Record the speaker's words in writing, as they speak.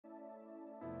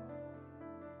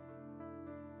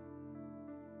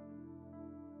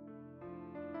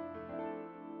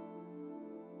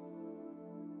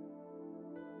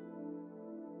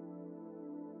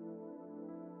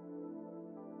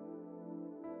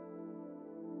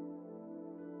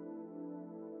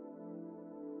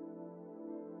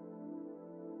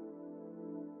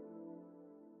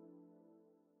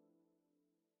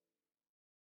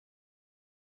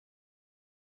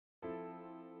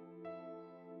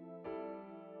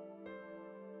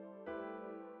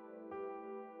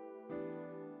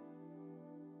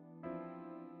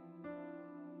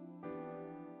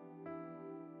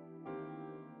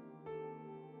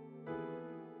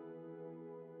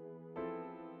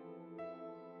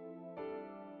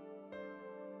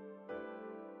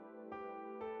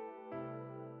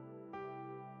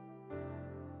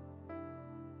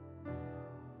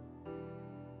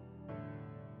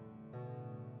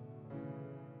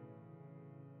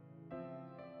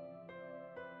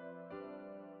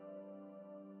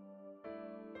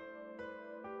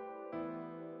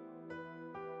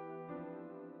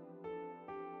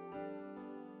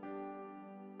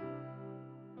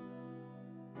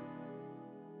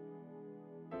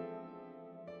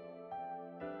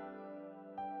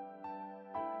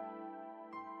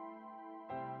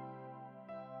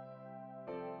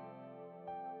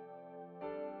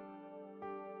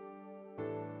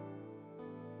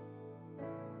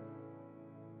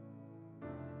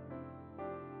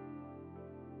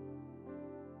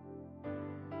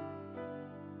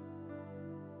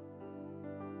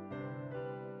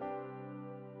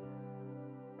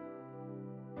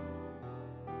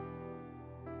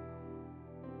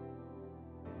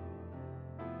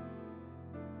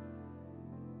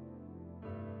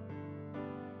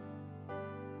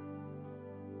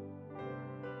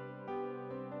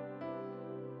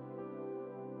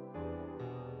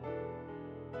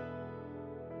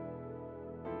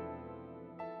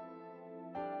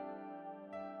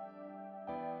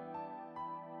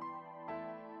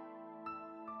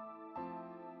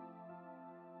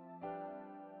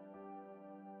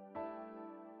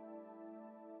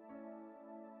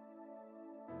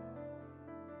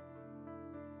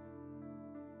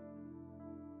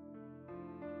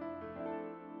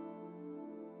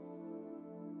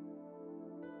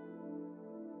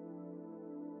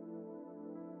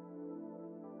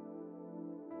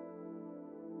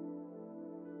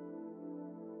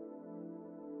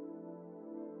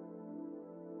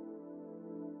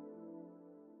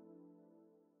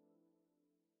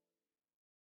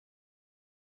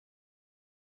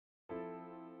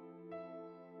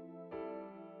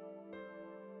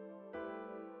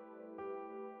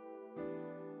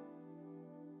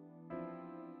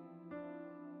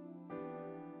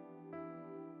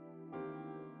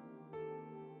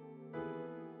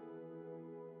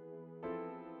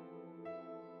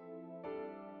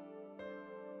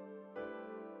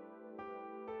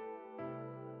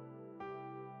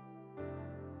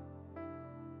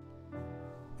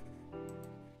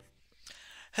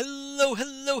Hello,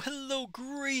 hello, hello,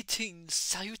 greetings,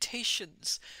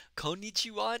 salutations,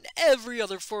 konnichiwa, and every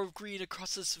other form of green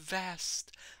across this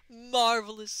vast,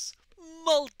 marvelous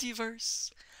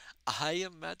multiverse. I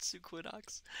am Matsu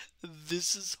Quinox,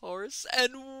 this is Horace,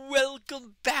 and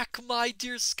welcome back, my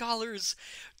dear scholars,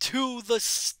 to the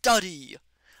study.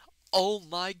 Oh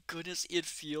my goodness, it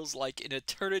feels like an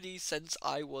eternity since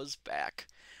I was back.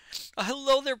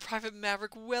 Hello there, Private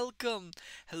Maverick. Welcome.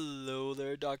 Hello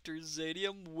there, Dr.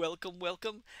 Zadium. Welcome,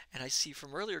 welcome. And I see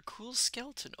from earlier, Cool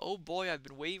Skeleton. Oh boy, I've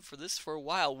been waiting for this for a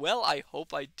while. Well, I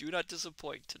hope I do not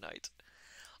disappoint tonight.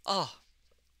 Oh,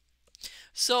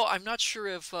 so I'm not sure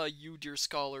if you, dear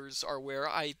scholars, are aware.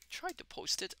 I tried to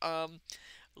post it.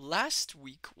 Last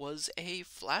week was a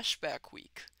flashback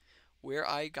week where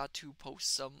I got to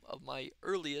post some of my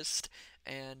earliest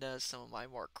and some of my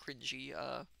more cringy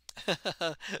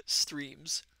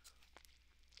streams.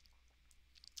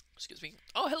 Excuse me.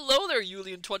 Oh, hello there,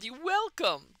 Julian20.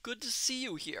 Welcome. Good to see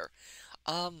you here.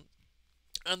 Um,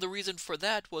 and the reason for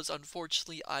that was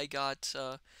unfortunately I got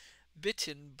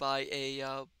bitten by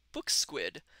a book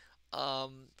squid. I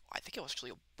think it was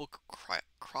actually a book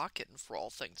kraken for all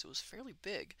things. It was fairly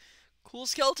big. Cool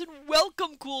Skeleton,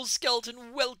 welcome, Cool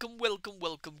Skeleton. Welcome, welcome,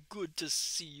 welcome. Good to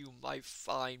see you, my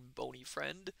fine bony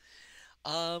friend.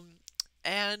 Um,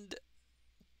 and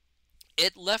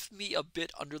it left me a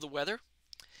bit under the weather.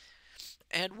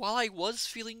 And while I was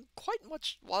feeling quite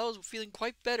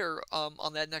better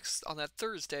on that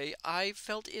Thursday, I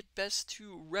felt it best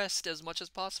to rest as much as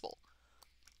possible.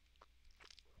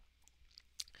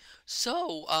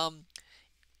 So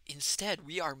instead,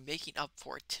 we are making up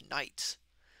for it tonight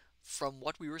from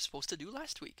what we were supposed to do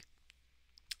last week.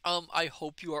 I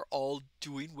hope you are all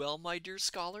doing well, my dear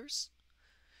scholars.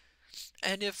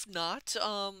 And if not,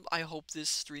 I hope this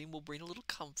stream will bring a little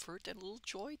comfort and a little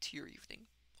joy to your evening,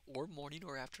 or morning,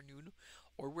 or afternoon,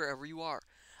 or wherever you are.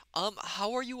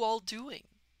 How are you all doing?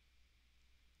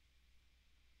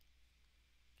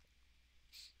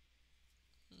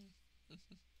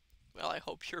 Well, I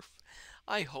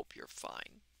hope you're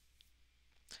fine.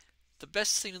 The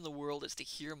best thing in the world is to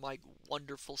hear my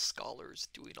wonderful scholars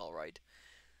doing all right.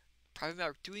 Private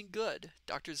Maverick doing good.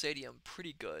 Dr. Zadium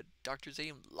pretty good. Dr.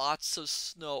 Zadium lots of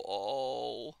snow.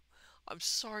 Oh, I'm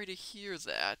sorry to hear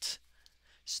that.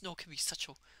 Snow can be such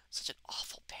an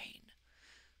awful pain.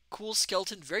 Cool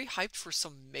Skeleton very hyped for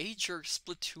some major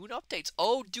Splatoon updates.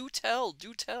 Oh, do tell,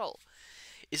 do tell.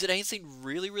 Is it anything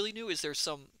really new? Is there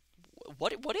some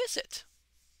what is it?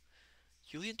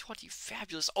 Julian20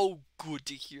 fabulous. Oh, good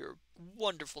to hear.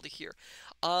 Wonderful to hear.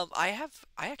 I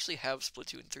actually have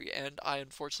Splatoon 3 and I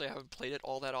unfortunately haven't played it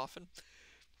all that often.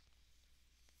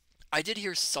 I did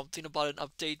hear something about an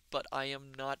update, but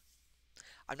I'm not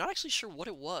actually sure what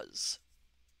it was.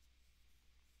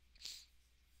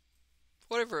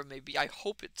 Whatever it may be, I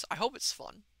hope it's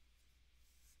fun.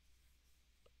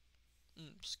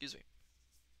 Excuse me.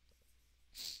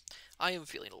 I am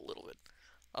feeling a little bit.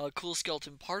 Cool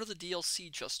Skeleton, part of the DLC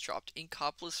just dropped.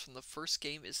 Inkopolis from the first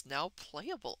game is now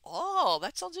playable. Oh,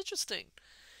 that sounds interesting.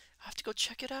 I have to go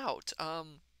check it out.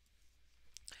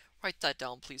 Write that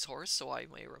down, please, Horace, so I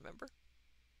may remember.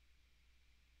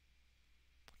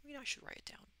 What do you mean I should write it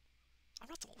down? I'm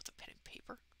not the one with a pen and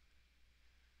paper.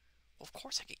 Well, of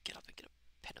course I can get up and get a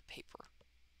pen and paper.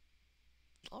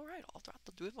 Alright, I'll have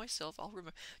to do it myself. I'll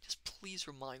remember. Just please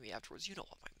remind me afterwards. You know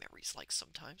what my memory's like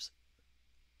sometimes.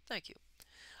 Thank you.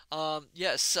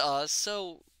 Yes,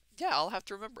 so, yeah, I'll have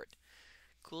to remember it.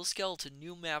 Cool Skeleton,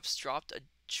 new maps dropped. A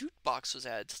jukebox was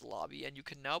added to the lobby, and you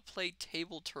can now play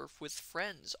table turf with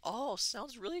friends. Oh,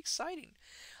 sounds really exciting.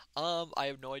 I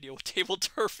have no idea what table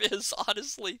turf is,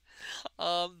 honestly.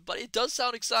 But it does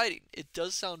sound exciting. It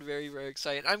does sound very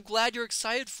exciting. I'm glad you're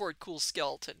excited for it, Cool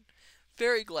Skeleton.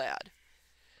 Very glad.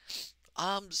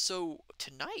 So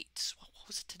tonight, what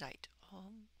was it tonight?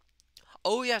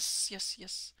 Oh yes.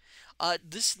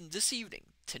 This evening,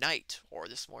 tonight, or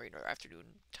this morning or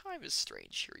afternoon, time is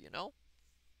strange here, you know.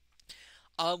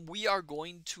 We are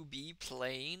going to be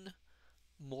playing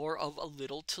more of A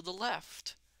Little to the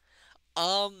Left.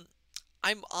 Um,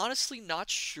 I'm honestly not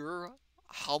sure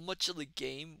how much of the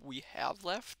game we have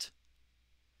left.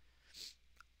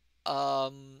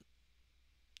 Um,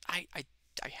 I I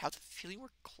I have the feeling we're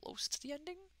close to the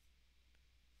ending,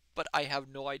 but I have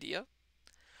no idea.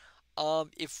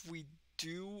 If we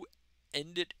do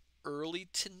end it early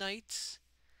tonight,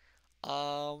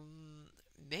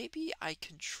 maybe I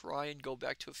can try and go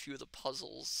back to a few of the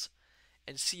puzzles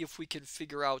and see if we can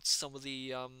figure out some of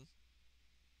the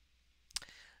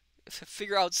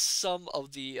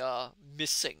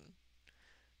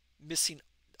missing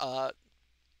uh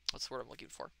what's the word I'm looking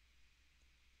for?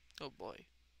 Oh boy.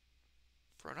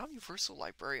 Pronoun Universal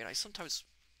Librarian. I sometimes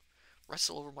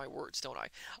wrestle over my words, don't I?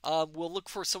 We'll look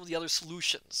for some of the other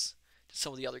solutions to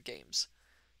some of the other games.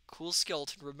 Cool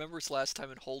Skeleton remembers last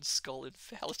time and holds skull in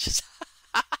phalanges.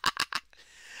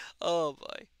 Oh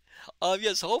boy.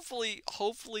 Yes, hopefully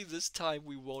this time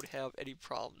we won't have any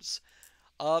problems.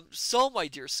 So my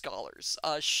dear scholars,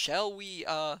 shall we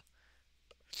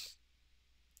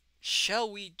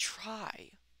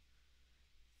try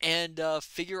and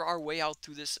figure our way out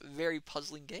through this very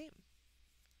puzzling game?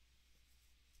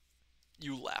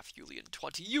 You laugh,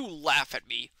 Julian20. You laugh at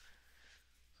me.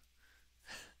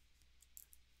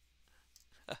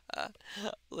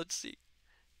 Let's see.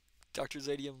 Dr.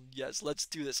 Zadium, yes, let's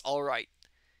do this. All right.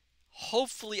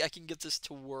 Hopefully I can get this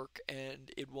to work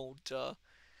and it won't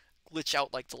glitch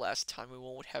out like the last time. We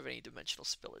won't have any dimensional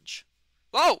spillage.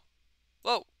 Whoa!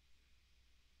 Whoa!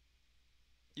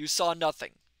 You saw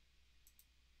nothing.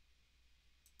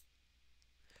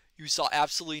 You saw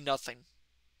absolutely nothing.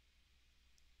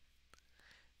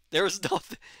 There was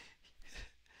nothing.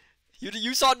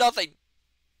 You saw nothing.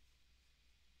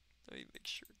 Let me make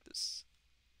sure this.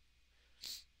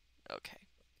 Okay.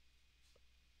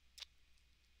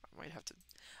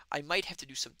 I might have to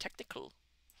do some technical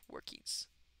workings,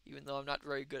 even though I'm not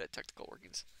very good at technical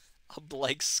workings. A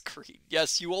blank screen.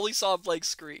 Yes, you only saw a blank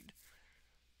screen.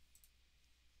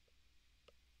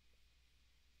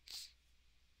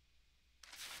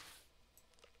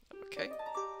 Okay.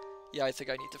 Yeah, I think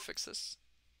I need to fix this.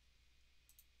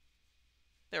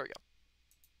 There we go.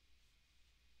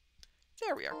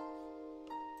 There we are.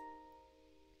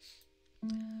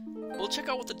 We'll check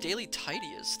out what the daily tidy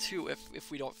is too,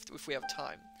 if we have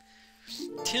time.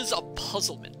 'Tis a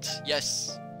puzzlement.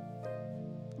 Yes.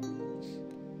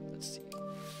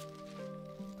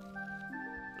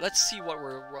 Let's see what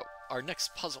our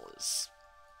next puzzle is.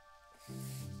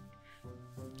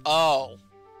 Oh.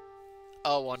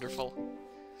 Oh, wonderful.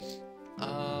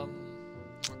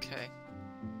 Okay.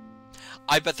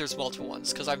 I bet there's multiple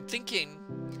ones, because I'm thinking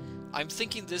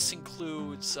this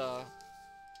includes,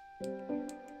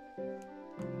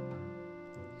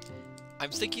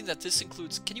 I'm thinking that this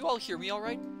includes... Can you all hear me all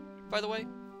right, by the way?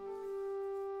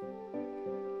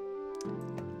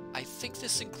 I think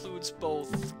this includes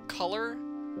both color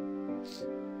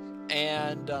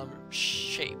and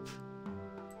shape.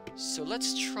 So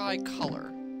let's try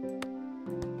color.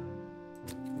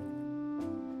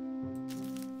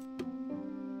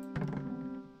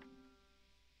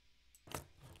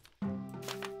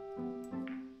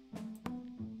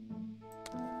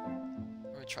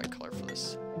 I'm gonna try color for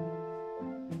this.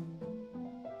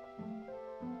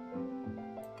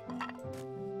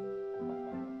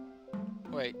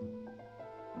 Wait.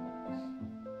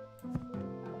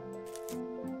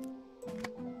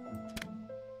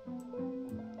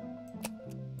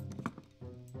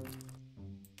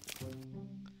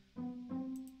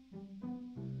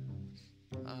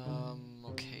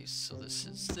 Okay, so this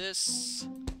is this.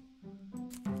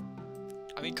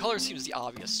 I mean, color seems the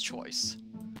obvious choice.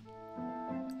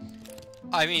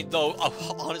 I mean, though,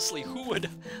 honestly, who would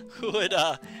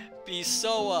be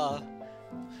so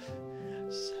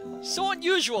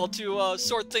unusual to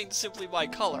sort things simply by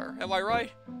color? Am I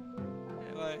right?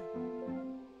 Am I?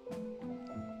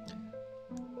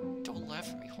 Don't laugh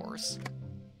at me, horse.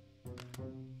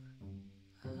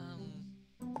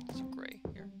 Some gray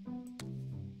here.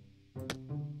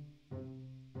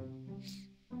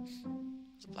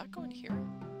 Is the black going here?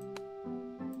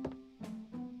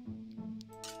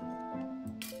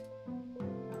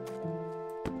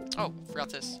 Oh, forgot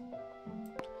this.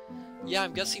 Yeah,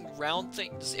 I'm guessing round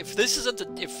things. If this isn't the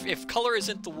if color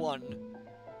isn't the one,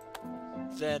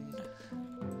 then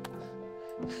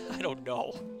I don't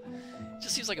know. It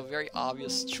just seems like a very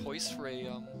obvious choice for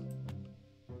a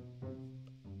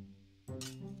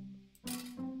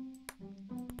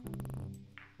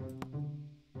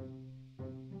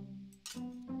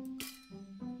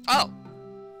Oh.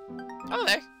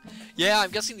 Okay. Yeah,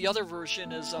 I'm guessing the other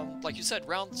version is like you said,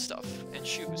 round stuff and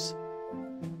shoes.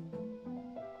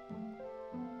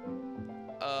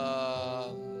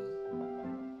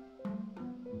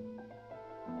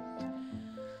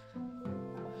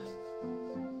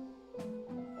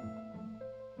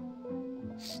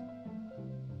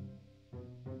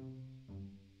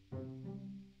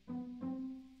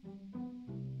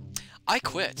 I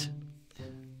quit.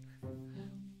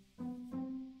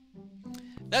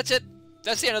 That's it.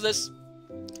 That's the end of this.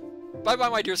 Bye-bye,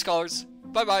 my dear scholars.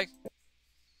 Bye-bye.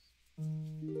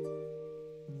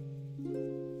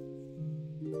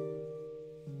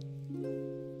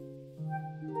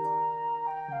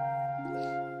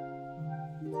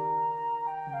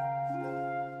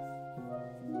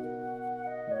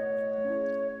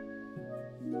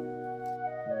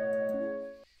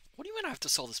 have to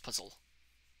solve this puzzle.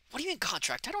 What do you mean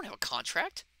contract? I don't have a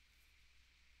contract.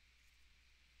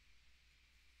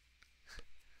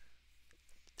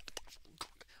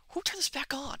 Who turned this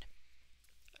back on?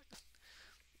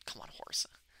 Come on, horse.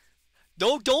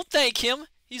 No, don't thank him.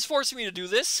 He's forcing me to do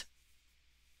this.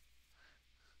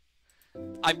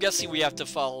 I'm guessing we have to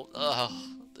follow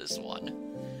this one.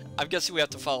 I'm guessing we have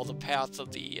to follow the path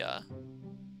of the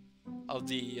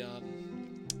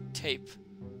tape.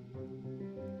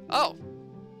 Oh.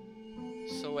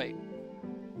 So wait.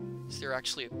 Is there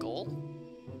actually a goal?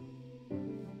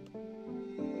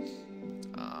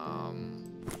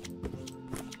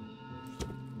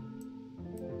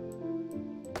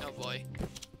 Oh boy.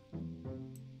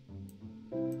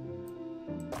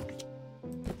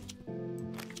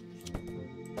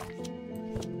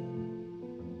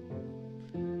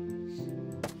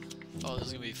 Oh, this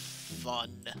is gonna be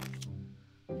fun.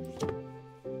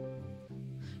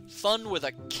 Fun with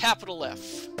a capital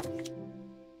F.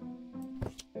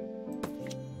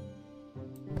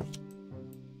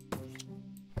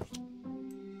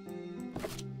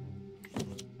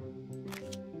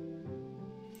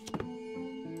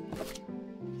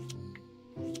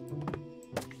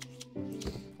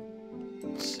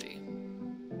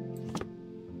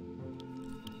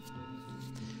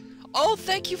 Oh,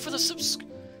 thank you for the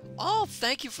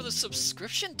thank you for the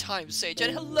subscription, Time Sage,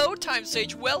 and hello, Time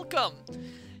Sage, welcome.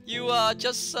 You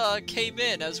just came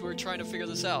in as we were trying to figure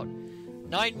this out.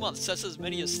 9 months. That's as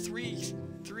many as 3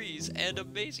 threes, and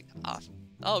amazing.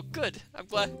 Oh, good. I'm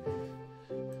glad.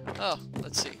 Oh,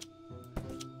 let's see.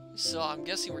 So I'm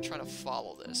guessing we're trying to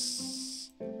follow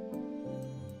this.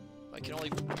 I can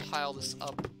only pile this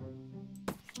up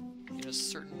in a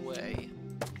certain way.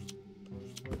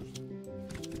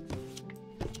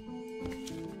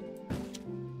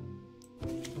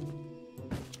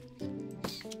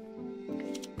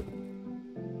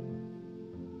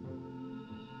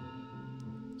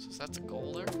 That's a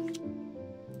goal there.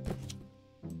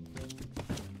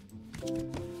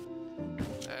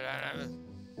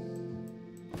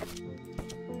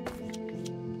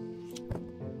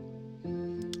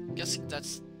 I'm guessing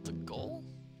that's the goal.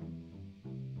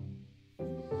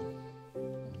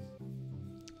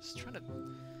 Just trying to.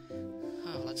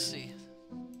 Oh, let's see.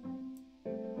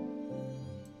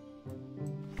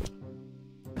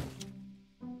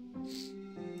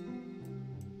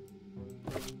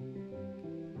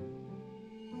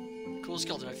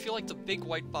 Skeleton. I feel like the big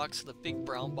white box and the big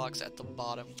brown box at the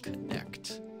bottom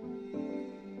connect.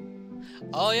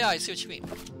 Oh yeah, I see what you mean.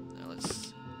 Now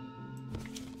let's...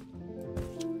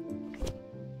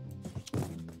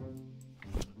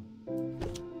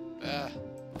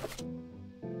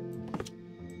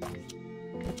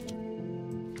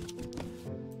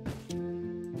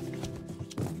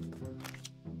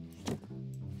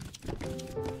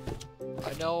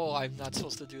 I know I'm not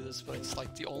supposed to do this, but it's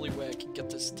like the only way I can get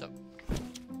this to...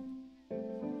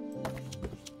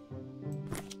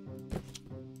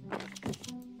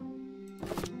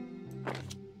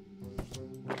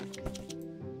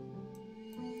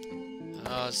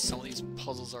 some of these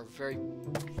puzzles are very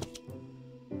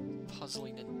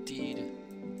puzzling indeed.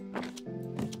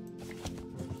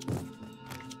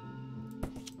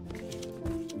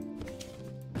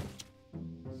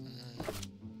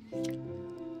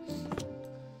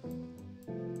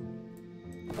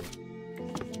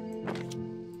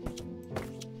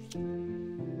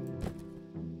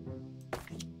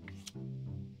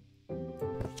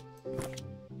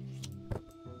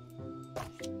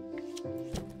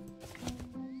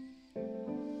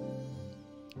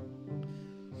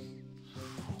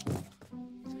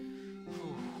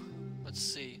 Let's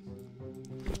see.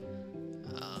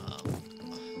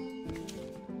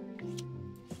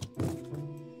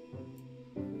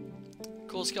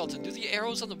 Cool skeleton. Do the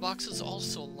arrows on the boxes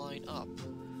also line up?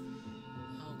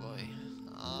 Oh boy.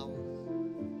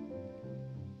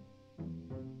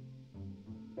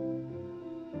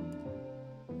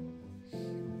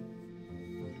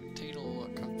 Taking a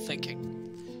look. I'm thinking.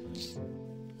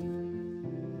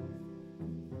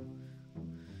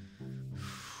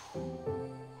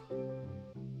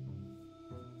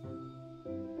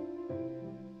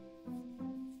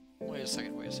 Wait a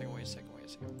second.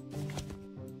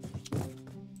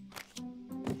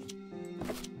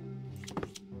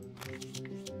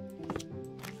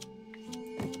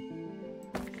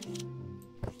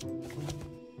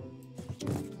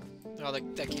 No,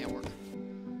 that can't work.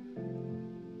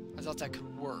 I thought that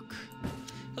could work.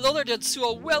 Hello there,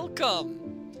 Densuo,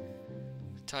 welcome!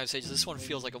 Time Sage, this one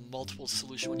feels like a multiple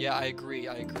solution one. Yeah, I agree.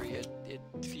 It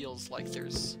feels like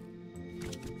there's...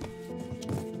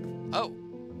 Oh!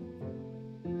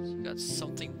 So we got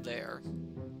something there.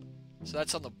 So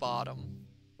that's on the bottom.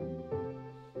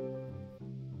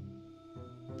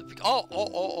 Oh, oh,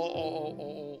 oh, oh,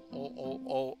 oh, oh, oh,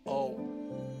 oh, oh, oh.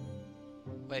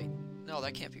 Wait, no,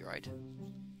 that can't be right.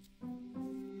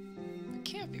 That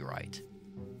can't be right.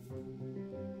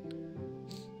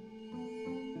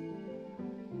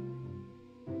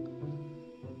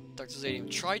 Dr. Zadium,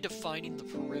 try defining the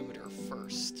perimeter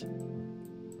first.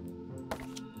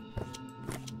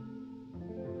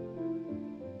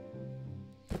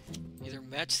 Either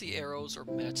match the arrows or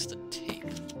match the tape.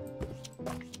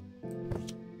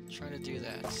 Try to do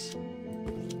that.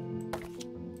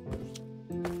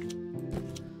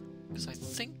 Because I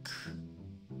think...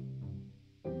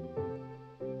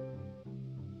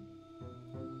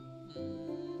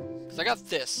 Because I got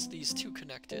these two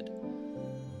connected.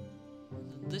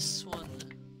 And this one...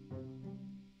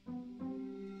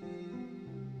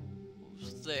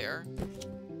 was there.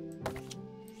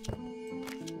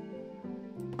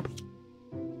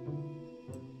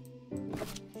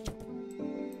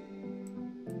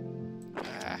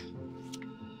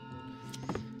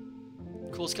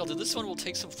 Cool, Skeleton. This one will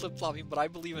take some flip-flopping, but I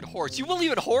believe in Horus. You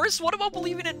believe in Horus? What about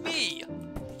believing in me?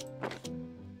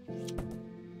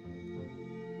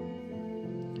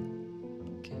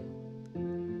 Okay.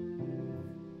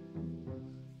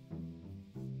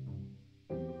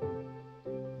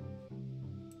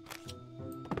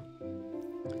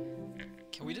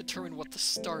 Can we determine what the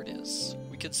start is?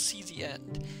 We can see the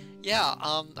end. Yeah,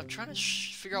 I'm trying to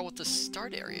figure out what the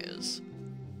start area is.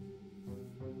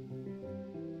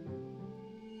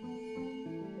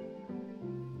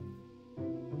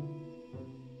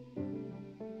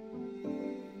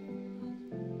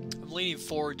 Leaning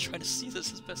forward, trying to see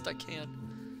this as best I can.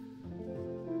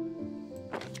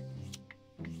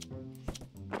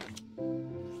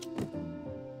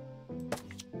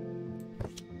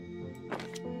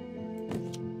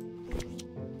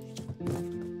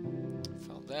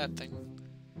 Found that thing.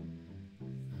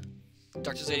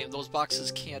 Dr. Zadium, those boxes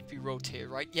can't be rotated,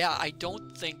 right? Yeah, I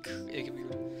don't think it can be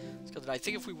rotated. I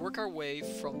think if we work our way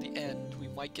from the end, we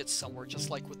might get somewhere, just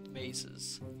like with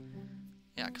mazes.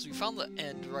 Yeah, because we found the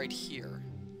end right here.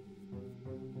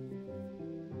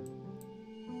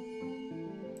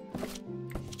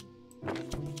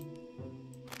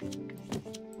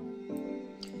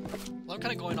 Well, I'm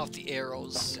kind of going off the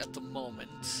arrows at the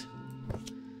moment.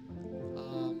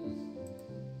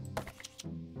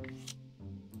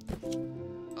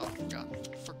 Oh, God,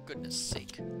 for goodness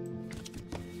sake.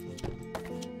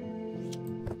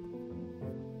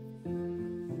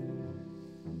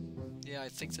 Yeah, I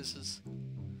think this is...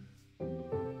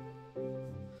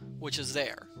 which is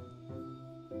there.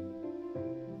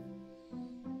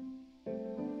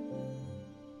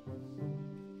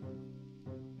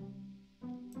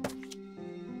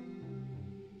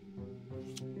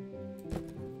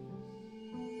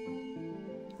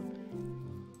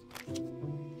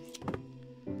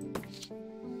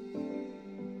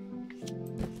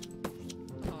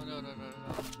 Oh, no, no, no,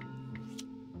 no.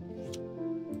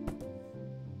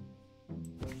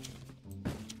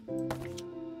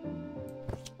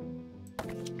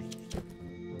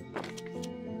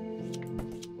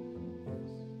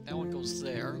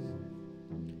 There.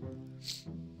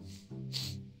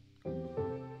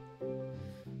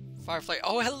 Firefly.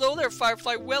 Oh, hello there,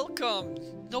 Firefly. Welcome.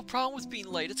 No problem with being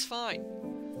late. It's fine.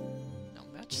 Now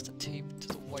match the tape to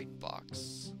the white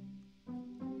box.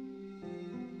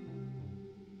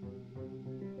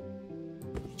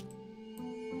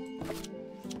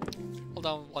 Hold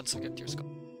on 1 second, dear Skull.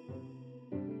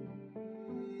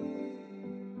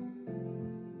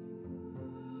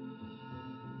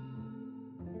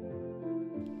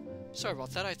 Sorry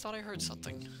about that, I thought I heard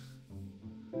something.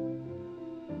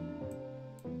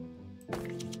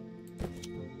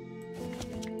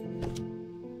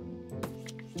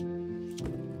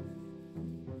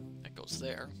 That goes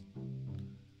there.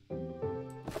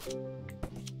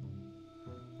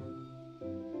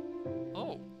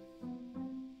 Oh.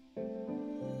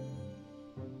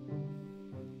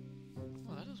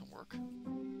 Well, that doesn't work.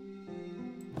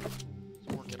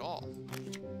 Doesn't work at all.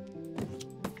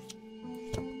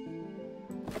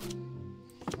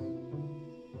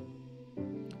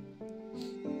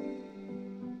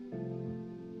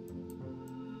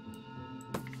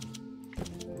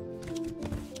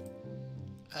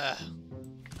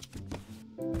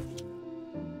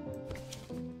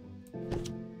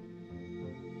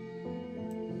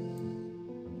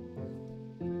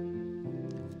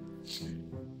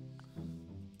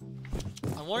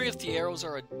 I'm wondering if the arrows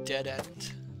are a dead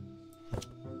end.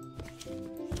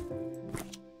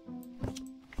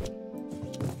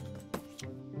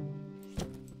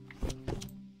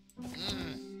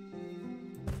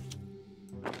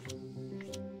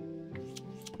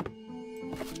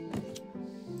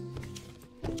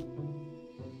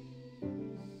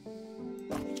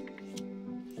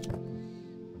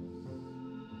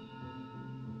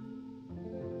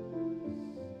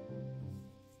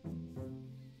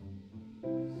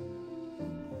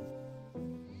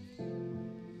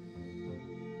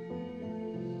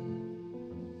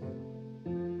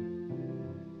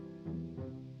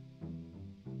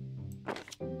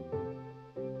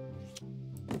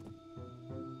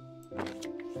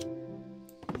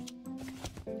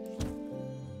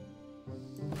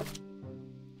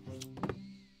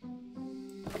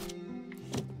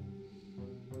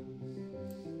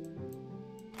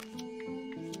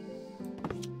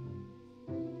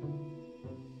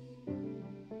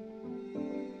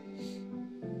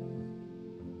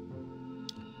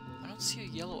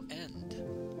 yellow end?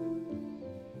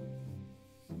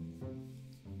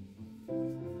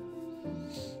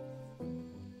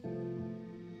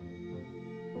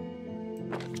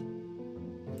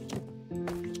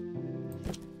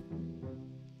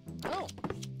 Oh.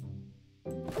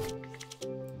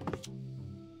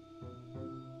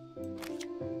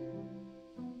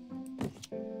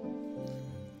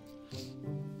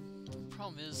 The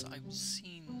problem is, I've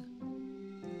seen...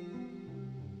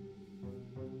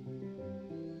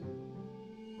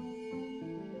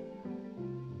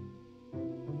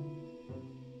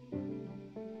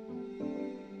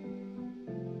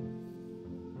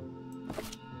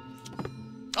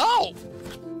 Oh!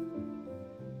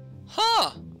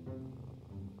 Huh!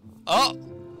 Oh!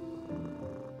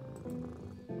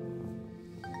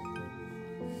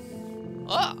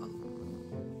 Ah!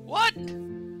 What?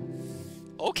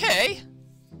 Okay.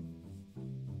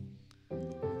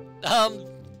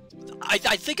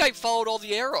 I think I followed all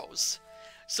the arrows.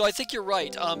 So I think you're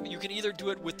right. You can either do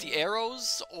it with the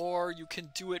arrows, or you can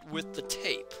do it with the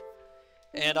tape.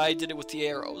 And I did it with the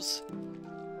arrows.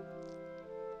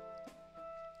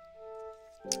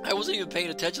 I wasn't even paying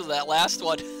attention to that last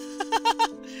one.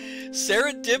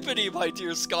 Serendipity, my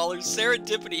dear scholars.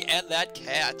 Serendipity and that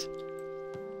cat.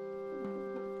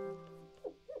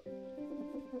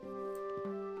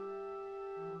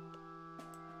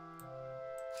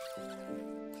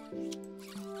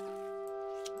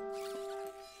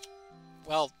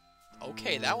 Well,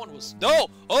 okay, that one was... No!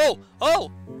 Oh!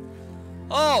 Oh!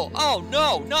 Oh! Oh,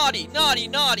 no! Naughty! Naughty!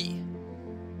 Naughty!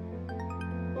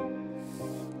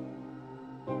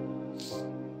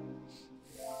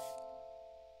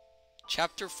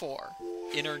 Chapter 4,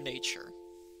 Inner Nature.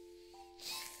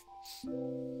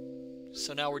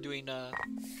 So now we're doing,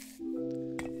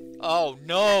 Oh,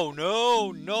 no,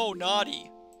 no, no, naughty.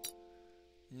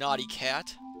 Naughty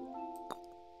cat.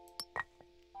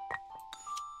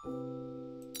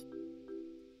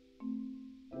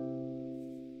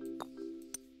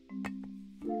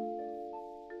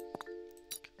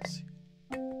 Let's see.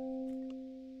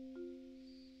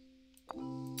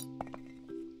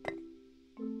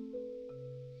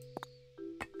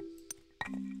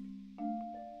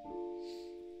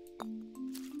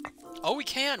 Oh, we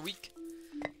can.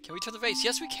 Can we turn the vase?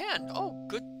 Yes, we can. Oh,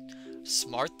 good.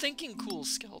 Smart thinking, cool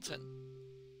skeleton.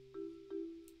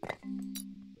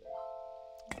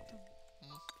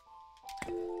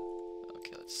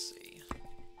 Okay, let's see.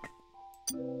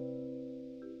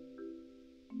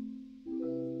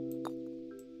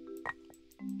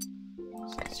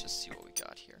 So let's just see what we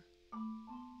got here.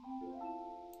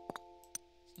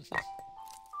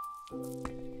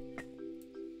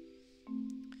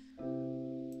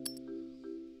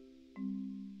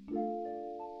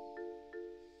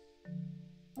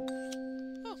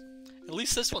 At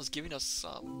least this one's giving us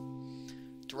some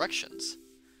directions.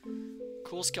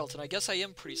 Cool skeleton. I guess I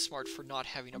am pretty smart for not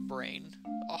having a brain.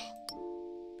 Oh,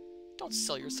 don't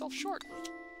sell yourself short.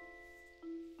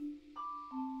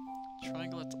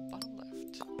 Triangle at the bottom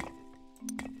left.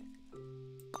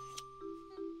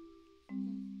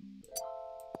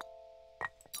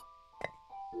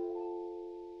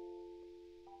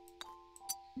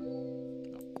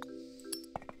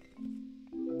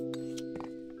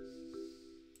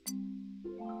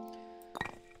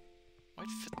 Might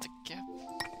fit the gap.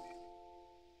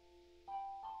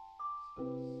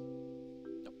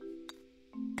 Nope.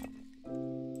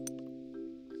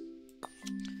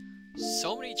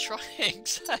 So many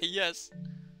triangles. Yes.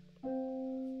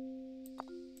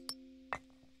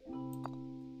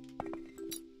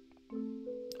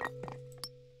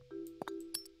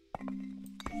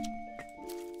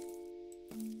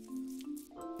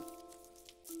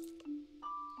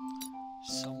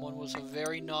 Someone was a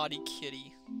very naughty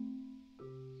kitty.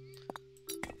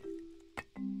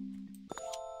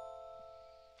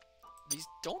 These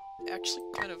don't actually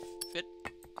kind of fit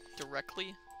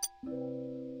directly.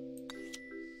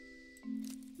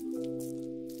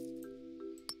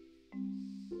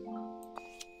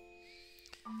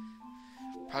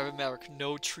 Private Maverick,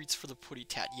 no treats for the putty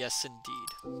tat. Yes, indeed.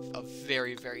 A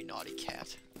very, very naughty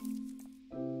cat.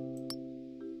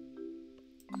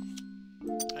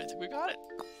 I think we got it.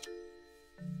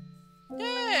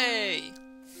 Yay!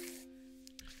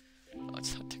 Oh,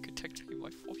 it's not detecting my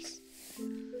voice.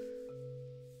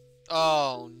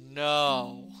 Oh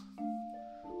no.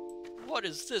 What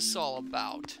is this all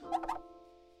about?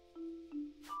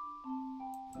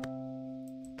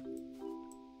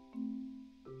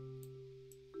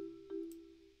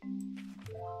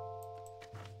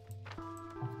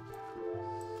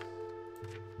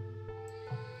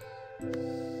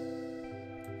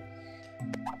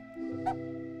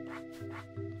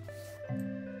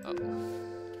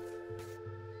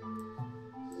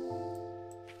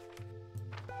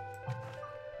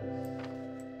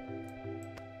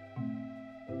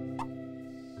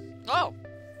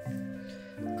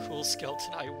 Cool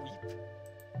skeleton, I weep.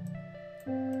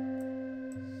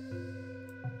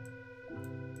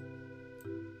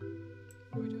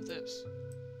 How do we do this?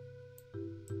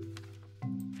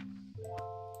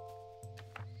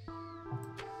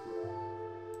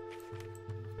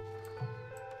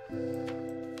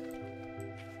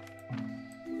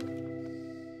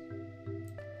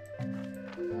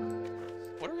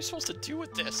 What are we supposed to do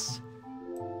with this?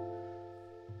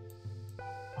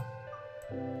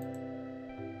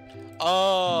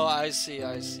 Oh, I see,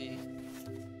 I see.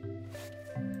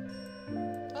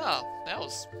 Oh, that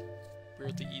was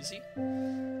weirdly easy.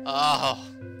 Oh,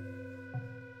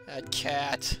 that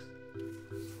cat.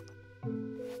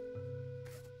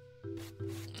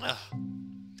 Ugh.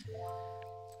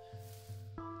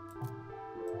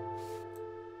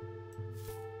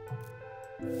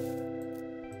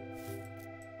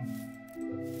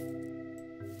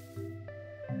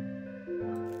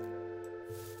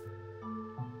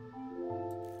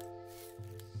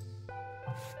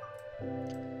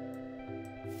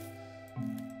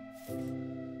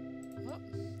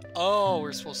 Oh,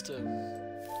 we're supposed to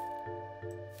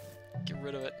get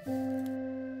rid of it.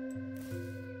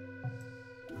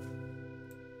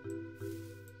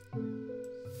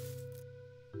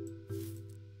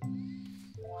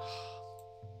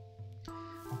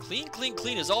 Clean, clean,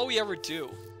 clean is all we ever do.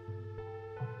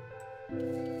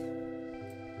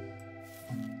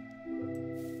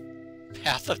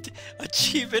 Path of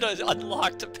achievement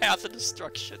unlocked, a path of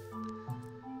destruction.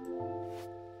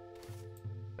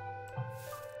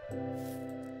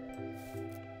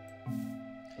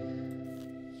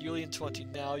 Julian 20,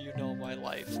 now you know my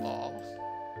life. Aw.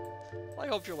 I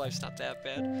hope your life's not that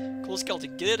bad. Cool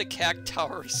skeleton, get in a cat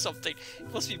tower or something. You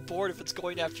must be bored if it's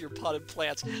going after your potted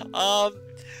plants.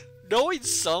 Knowing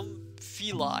some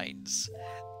felines,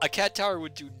 a cat tower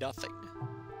would do nothing.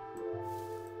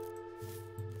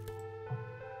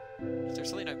 Is there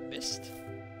something I missed?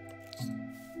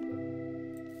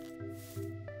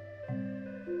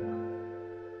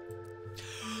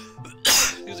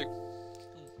 These are...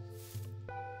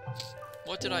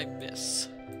 What did I miss?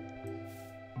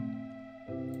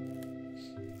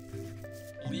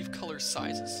 Leaf color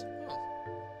sizes? Oh.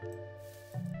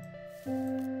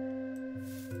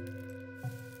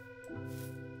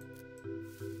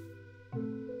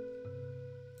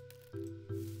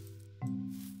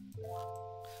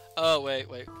 Oh, wait.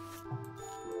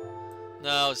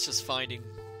 No, it's just finding.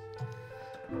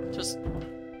 Just.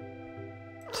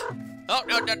 Oh,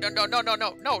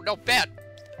 no, bad.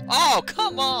 Oh,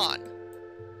 come on.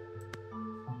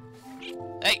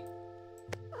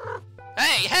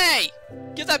 Hey!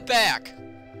 Give that back!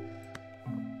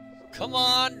 Come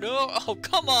on, no! Oh,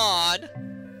 come on!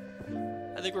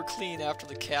 I think we're clean after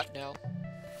the cat now.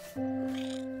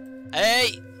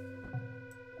 Hey!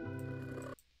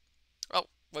 Oh,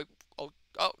 wait. Oh,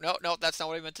 no, that's not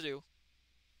what I meant to do.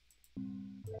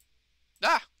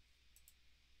 Ah!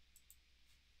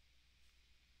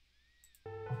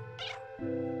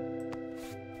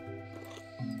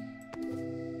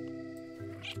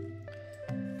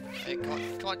 Hey, come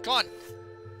on!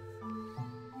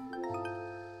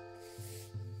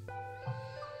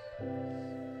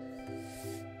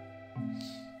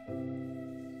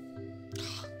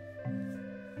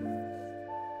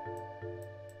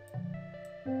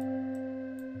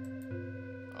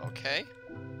 Okay.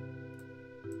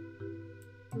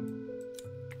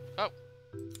 Oh.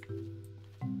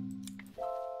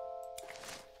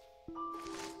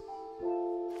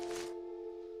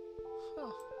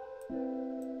 Huh.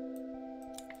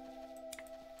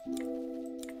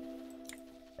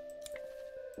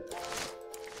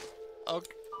 Oh.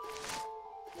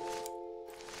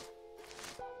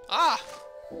 Ah!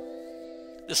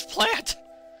 This plant!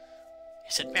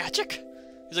 Is it magic?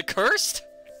 Is it cursed?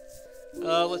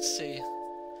 Let's see.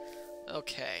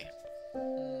 Okay.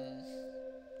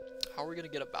 How are we gonna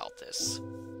get about this?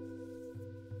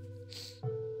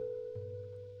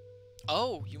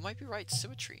 Oh, you might be right.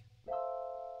 Symmetry.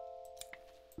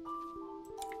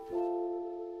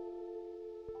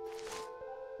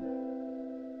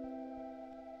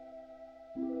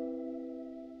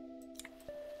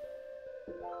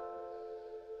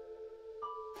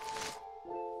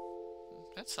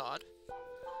 That's odd.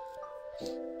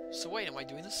 So wait, am I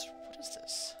doing this? What is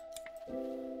this?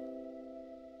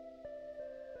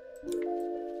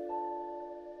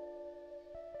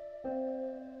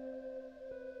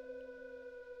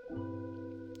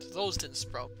 So those didn't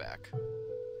sprout back.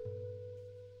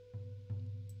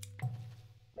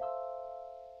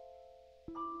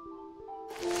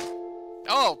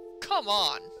 Oh, come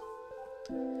on!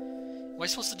 Am I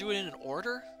supposed to do it in an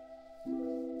order?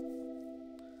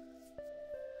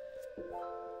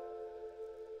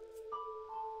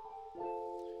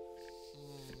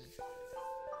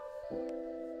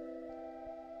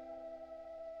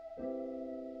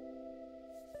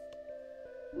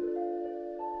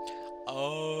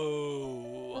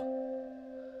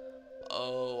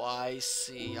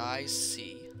 see, I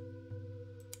see.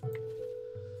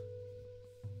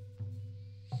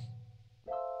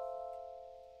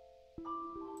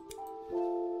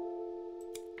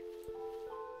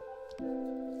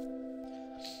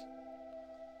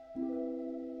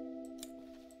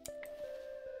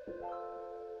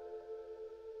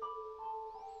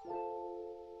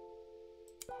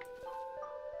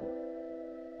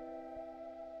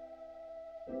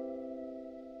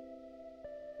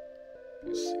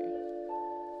 Let's see.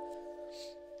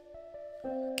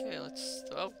 Okay, let's...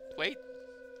 Oh, wait.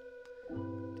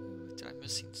 Dude, I'm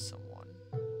missing someone.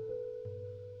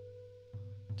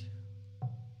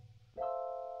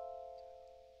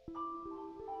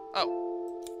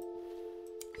 Oh.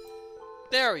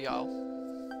 There we go.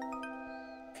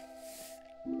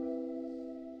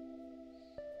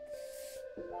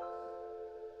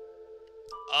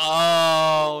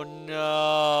 Oh,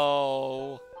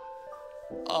 no.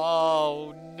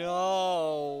 Oh,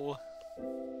 no.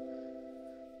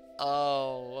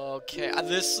 Oh, okay.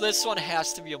 This one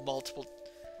has to be a multiple.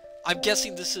 I'm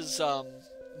guessing this is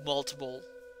multiple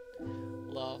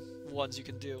ones you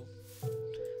can do.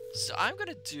 So I'm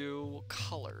gonna do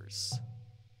colors.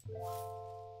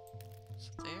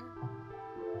 So there.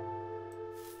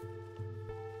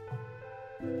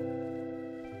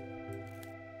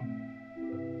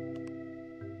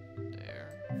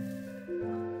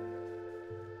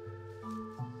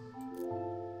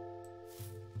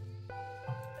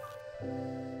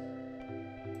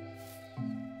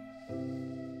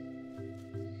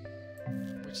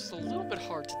 Which is a little bit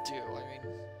hard to do, I mean...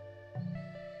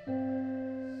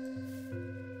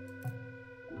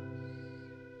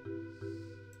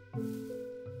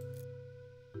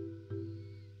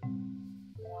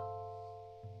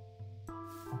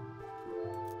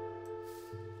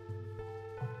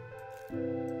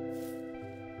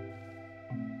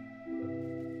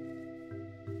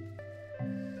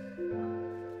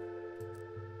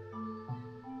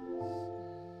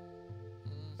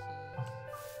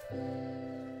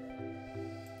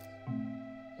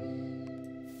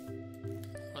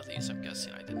 One of these I'm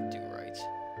guessing I didn't do right.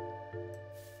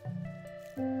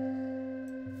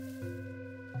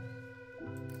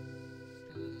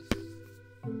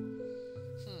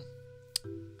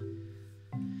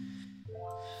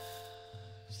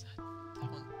 Is that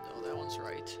one? No, that one's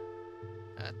right.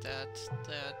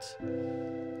 That.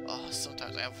 Oh,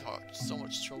 sometimes I have so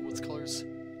much trouble with colors.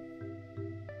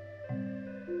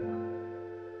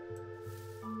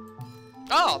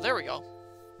 Oh, there we go.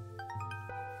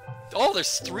 Oh,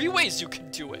 there's 3 ways you can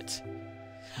do it.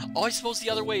 Oh, I suppose the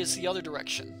other way is the other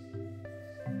direction.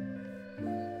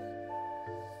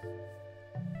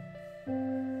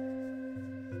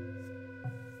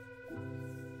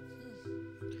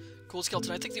 Cool,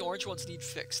 Skeleton. I think the orange ones need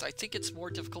fixed. I think it's more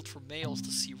difficult for males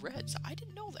to see reds. I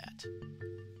didn't know that.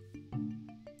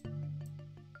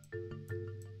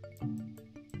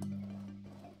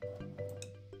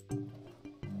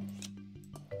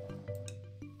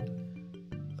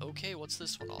 Okay, what's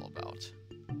this one all about?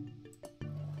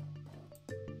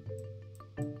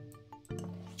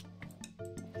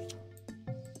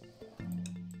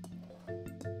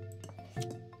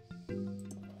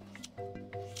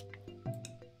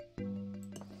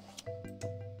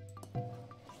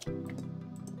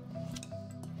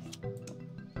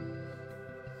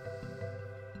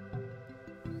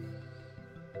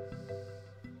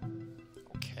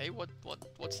 Okay,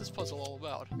 what's this puzzle all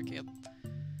about? I can't...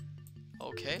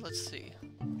 Okay, let's see.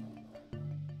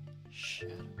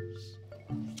 Shadows.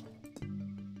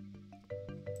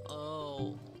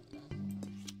 Oh.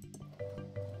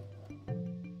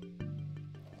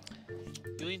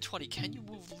 $1,020,000. Can you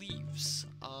move leaves?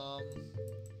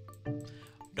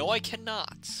 No, I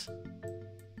cannot.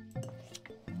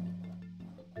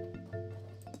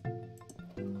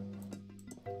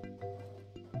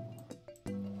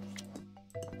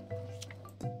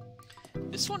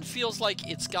 This one feels like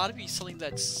it's got to be something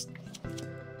that's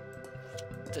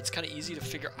kind of easy to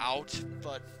figure out,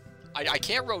 but I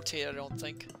can't rotate, I don't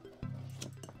think.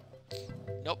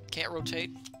 Nope, can't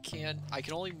rotate. I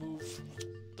can only move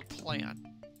the plant.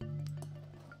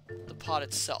 The pot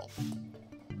itself.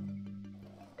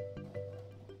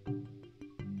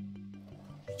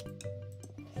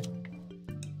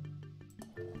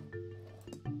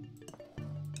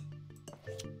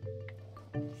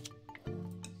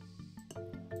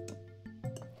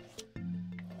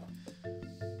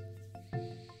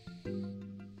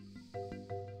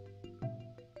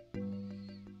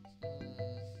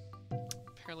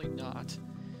 Apparently not.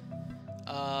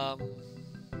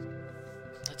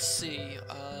 Let's see.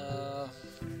 Well,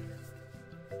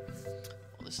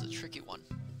 this is a tricky one.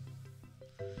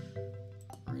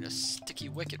 Wait, a sticky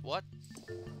wicket, what?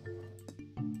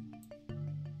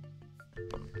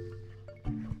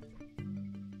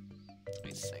 Let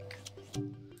me think.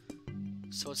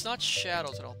 So it's not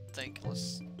shadows, I don't think,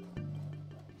 unless...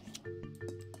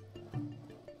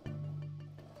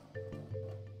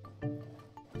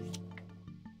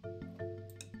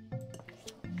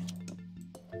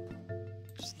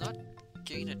 Just not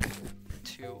gain it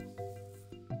to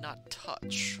not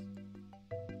touch.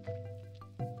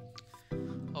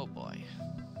 Oh boy.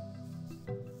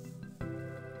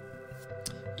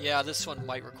 Yeah, this one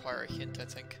might require a hint, I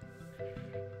think.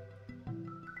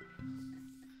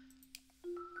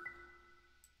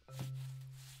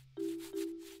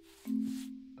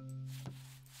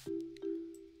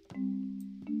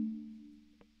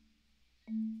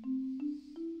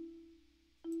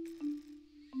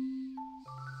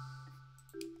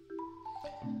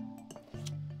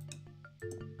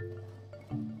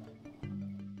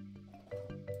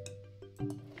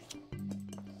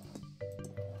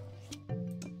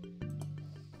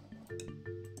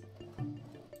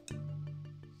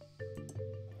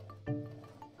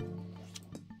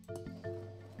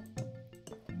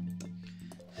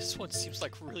 This one seems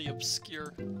like really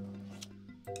obscure.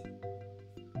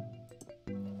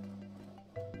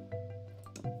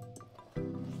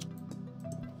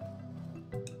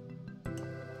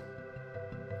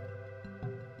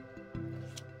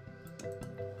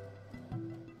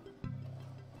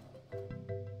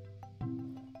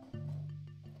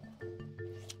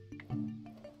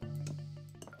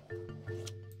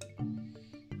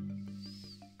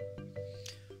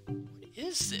 What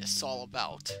is this all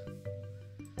about?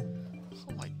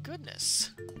 Oh my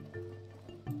goodness.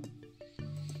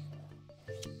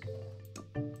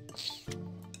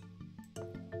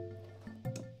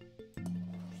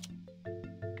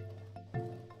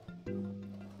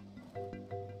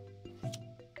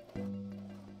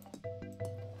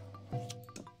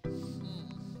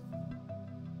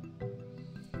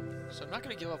 So I'm not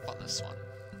going to give up on this one.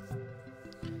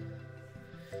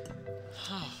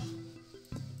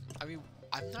 I mean,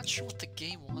 I'm not sure what the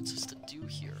game wants us to do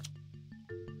here.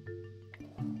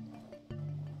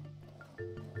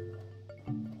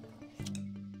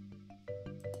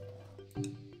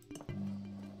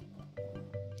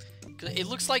 It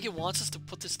looks like it wants us to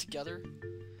put this together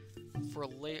for a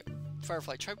layer.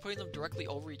 Firefly, try putting them directly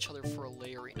over each other for a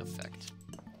layering effect.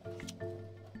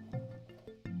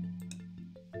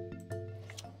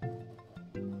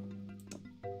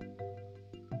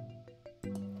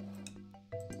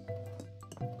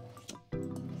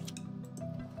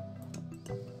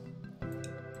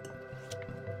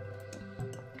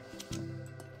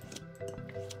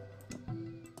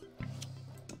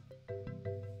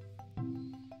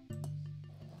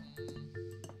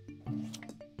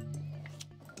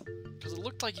 Because it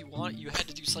looked like you had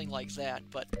to do something like that,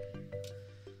 but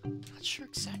I'm not sure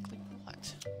exactly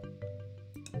what.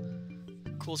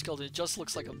 Cool skeleton, it just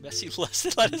looks like a messy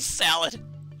lettuce salad.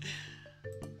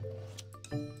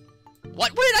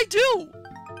 What did I do?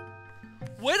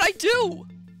 What did I do?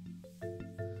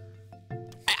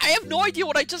 I have no idea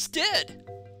what I just did.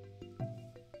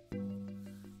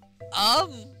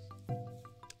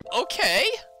 Okay.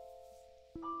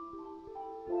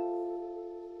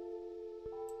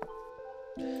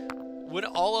 When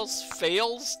all else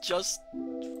fails, just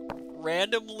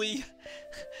randomly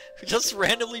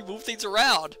move things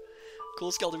around.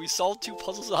 Cool skeleton, we solved 2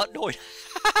 puzzles without knowing.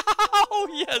 Oh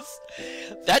yes,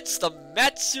 that's the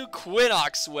Matsu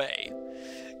Quinox way.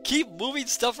 Keep moving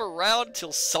stuff around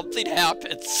till something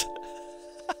happens.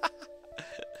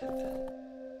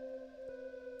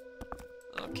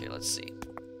 Okay, let's see.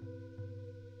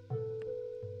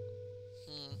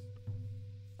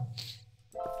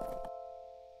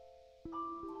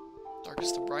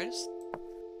 Darkest to brightest?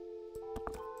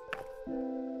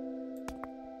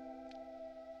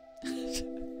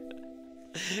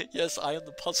 Yes, I am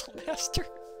the puzzle master.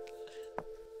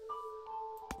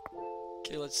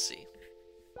 Okay, let's see.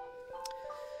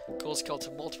 Cool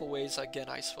skeleton multiple ways again,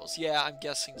 I suppose. Yeah, I'm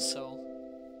guessing so.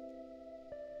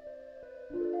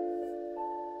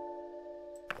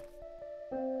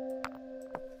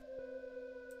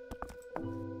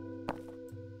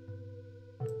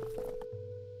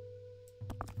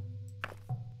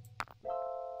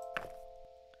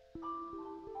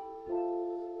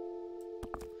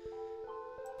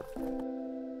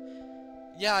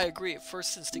 Yeah, I agree.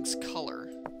 First instinct's color.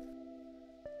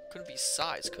 Couldn't be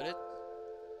size, could it?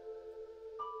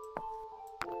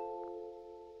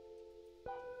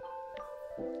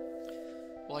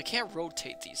 Well, I can't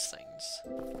rotate these things.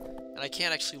 And I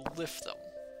can't actually lift them.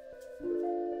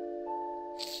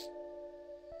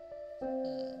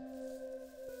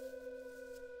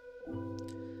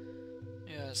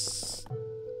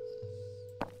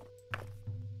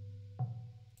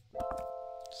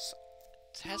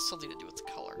 has something to do with the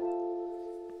color.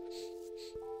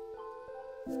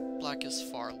 Black is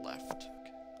far left.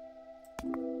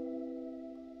 Oh.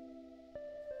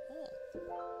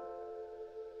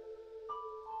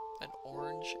 An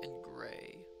orange and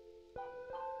gray.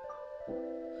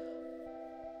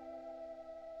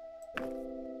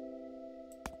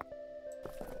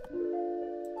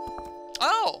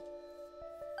 Oh!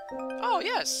 Oh,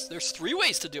 yes! There's 3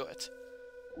 ways to do it!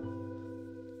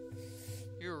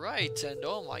 You're right, and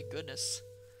oh my goodness.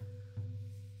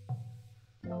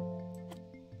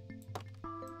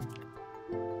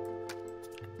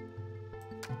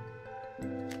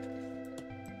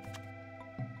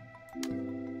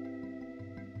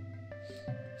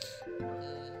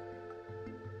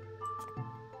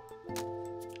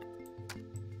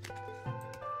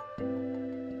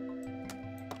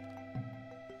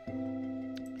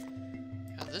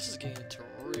 This is getting into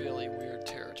really weird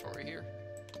territory here.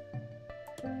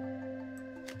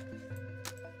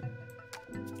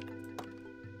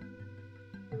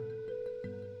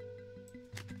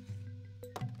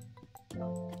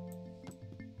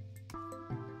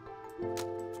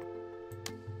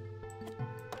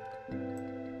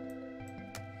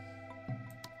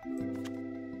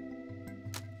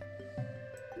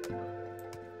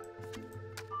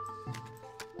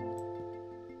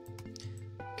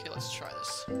 Okay, let's try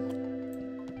this.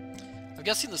 I'm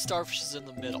guessing the starfish is in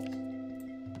the middle.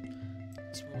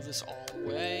 Let's move this all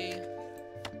away.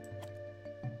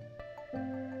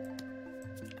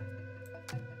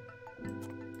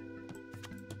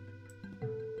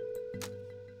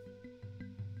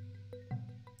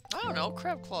 I don't know,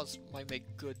 crab claws might make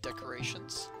good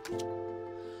decorations.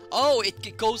 Oh,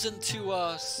 it goes into,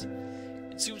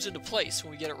 it zooms into place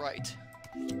when we get it right.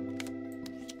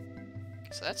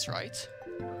 Okay, so that's right.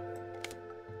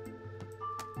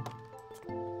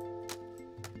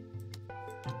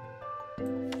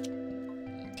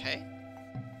 Okay.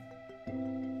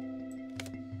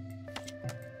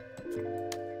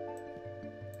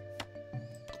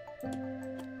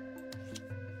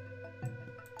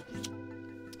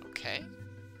 Okay.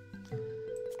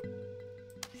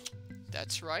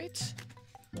 That's right.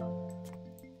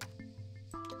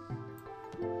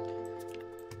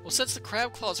 Well, since the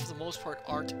crab claws for the most part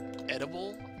aren't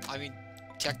edible, I mean,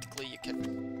 technically you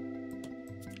can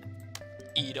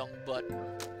eat them, but...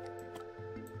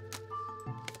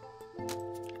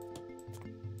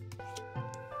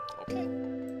 Okay.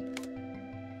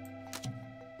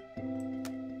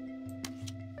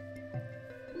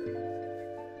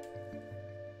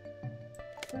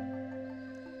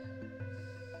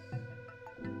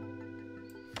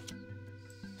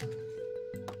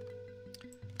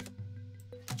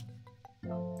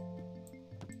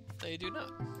 They do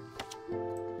not.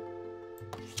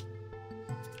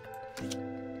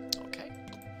 Okay.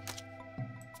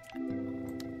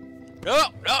 No,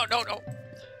 no, no, no.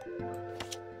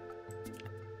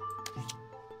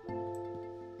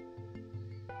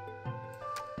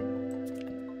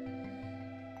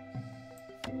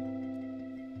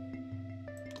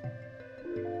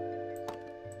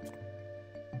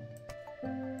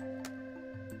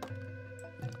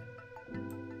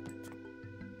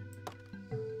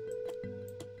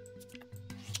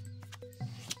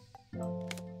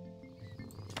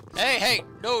 Hey, hey!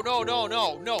 No, no, no,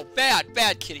 no, no! Bad,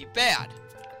 bad, kitty, bad!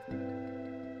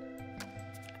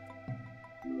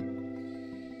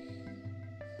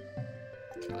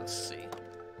 Okay, let's see.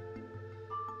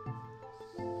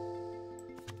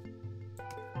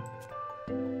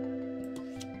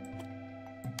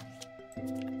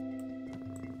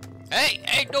 Hey,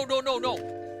 hey! No, no, no, no!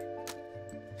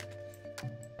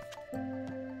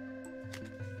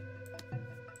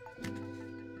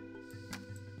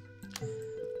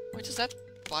 Wait, does that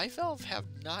bivalve have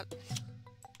not...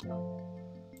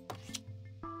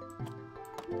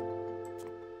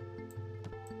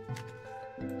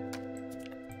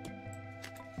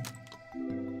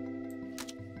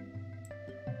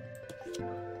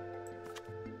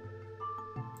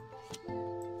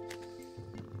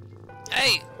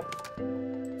 Hey!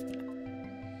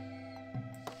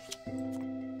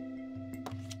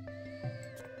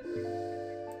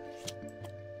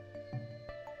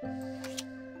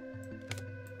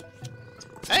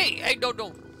 Hey, hey, no,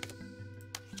 no.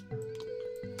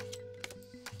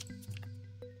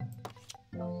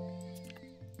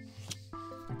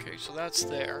 Okay, so that's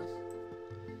there.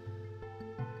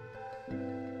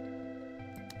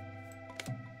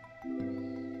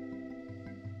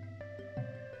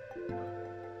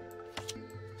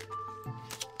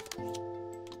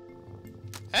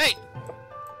 Hey!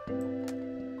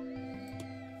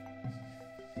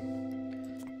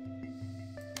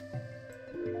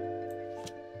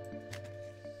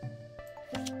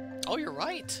 Oh, you're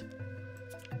right.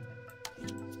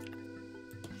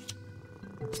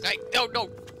 Hey, no, no.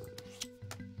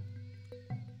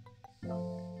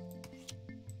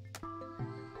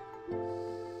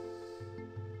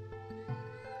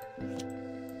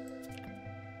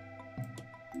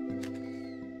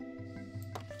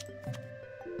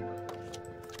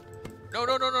 No,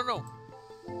 no, no, no, no.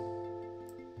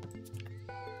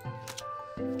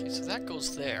 Okay, so that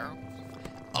goes there.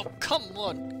 Oh, come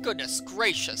on. Goodness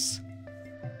gracious.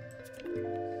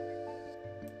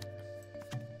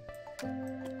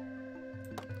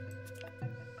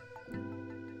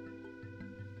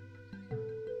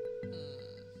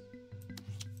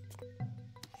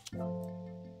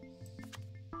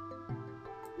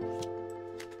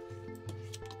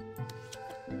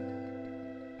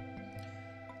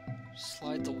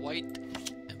 Slide the white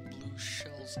and blue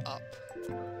shells up.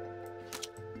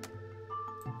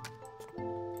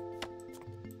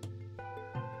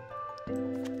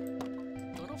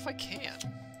 Don't know if I can.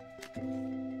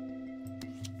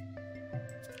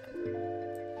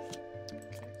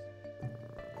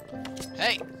 Okay.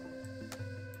 Hey!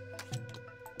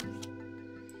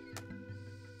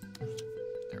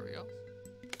 There we go.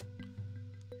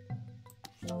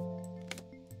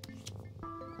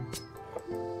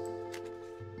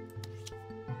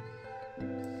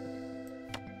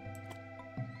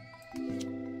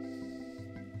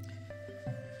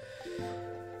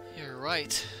 You're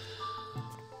right.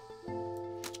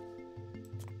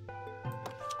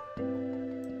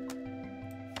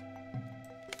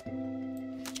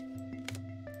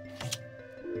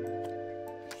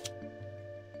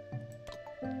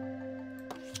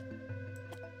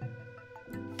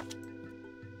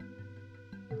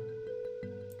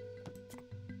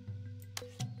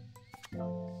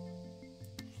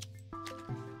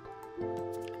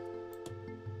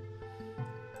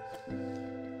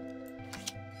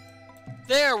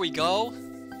 There we go.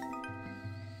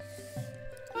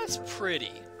 That's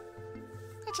pretty.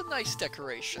 That's a nice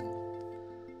decoration.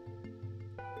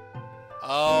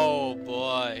 Oh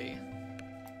boy.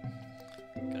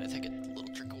 Gonna take a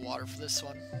little drink of water for this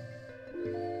one.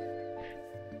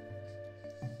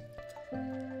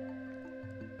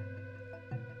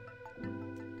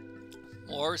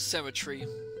 More symmetry.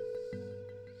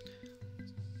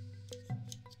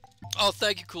 Oh,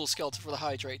 thank you, Cool Skeleton, for the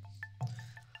hydrate.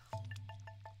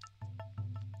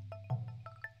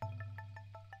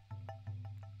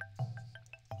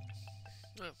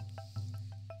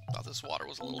 Thought this water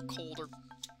was a little colder.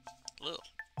 Ugh.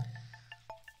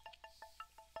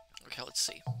 Okay, let's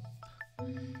see.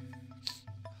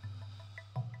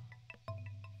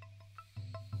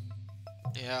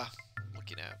 Yeah,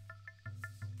 looking at.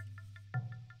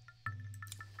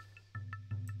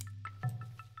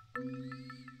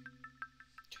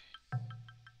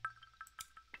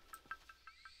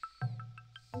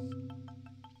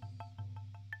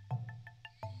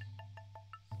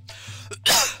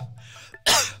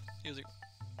 Music.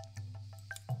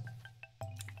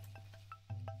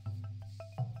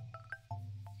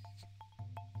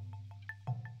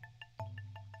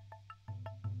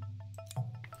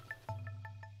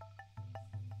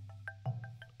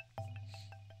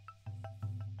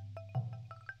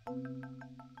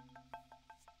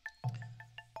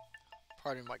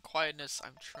 Pardon my quietness,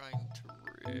 I'm trying to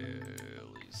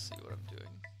really see what I'm doing.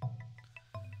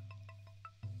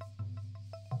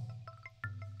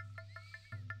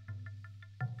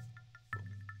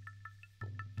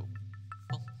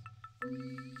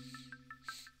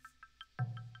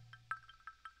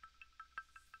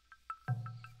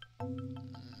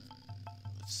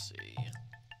 Let's see.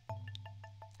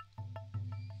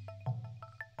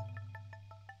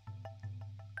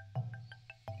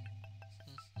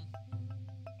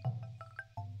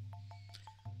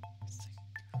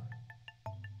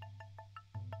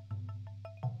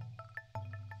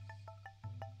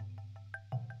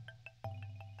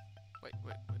 Wait.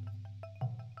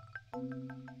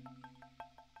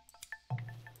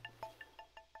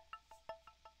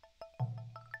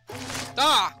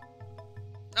 Ah!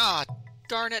 Ah,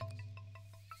 darn it.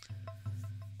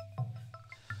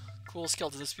 Cool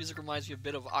Skeleton, this music reminds me a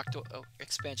bit of Octo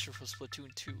expansion from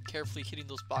Splatoon 2. Carefully hitting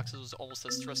those boxes was almost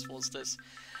as stressful as this.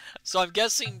 So I'm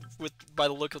guessing, by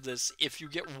the look of this, if you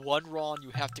get one wrong,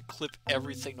 you have to clip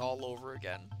everything all over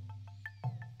again.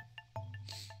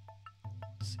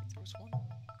 Let's see if there was one.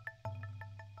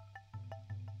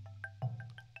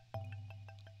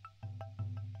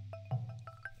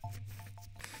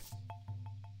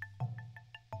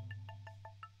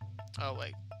 Oh,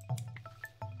 wait.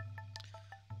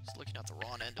 Just looking at the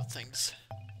wrong end of things.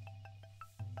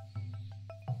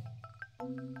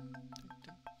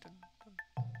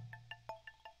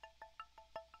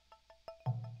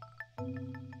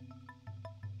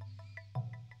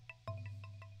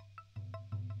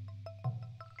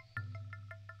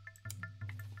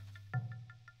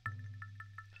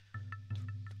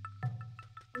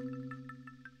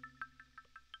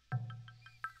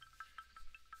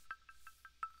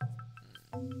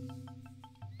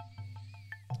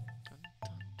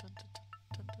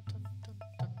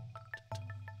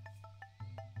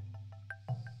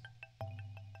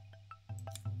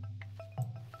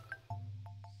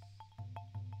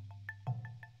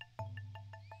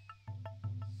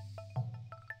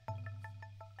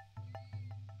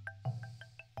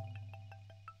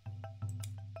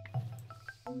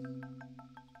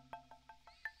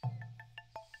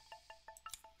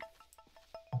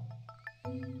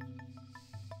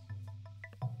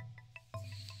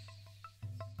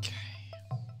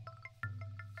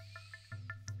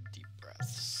 Deep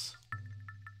breaths.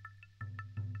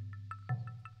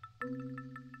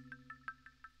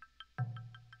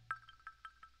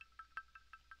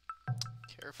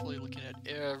 Carefully looking at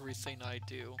everything I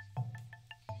do.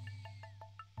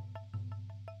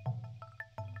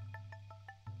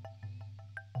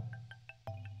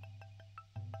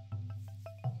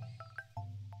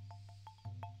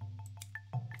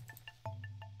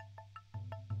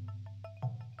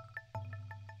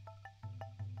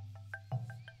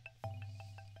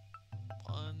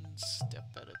 One step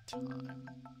at a time.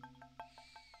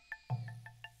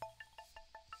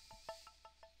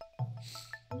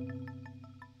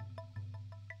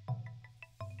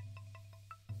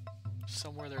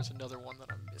 Somewhere there's another one that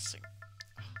I'm missing.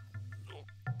 Oh,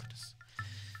 goodness.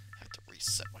 I have to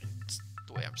reset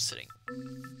the way I'm sitting.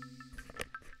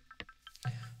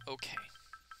 Okay.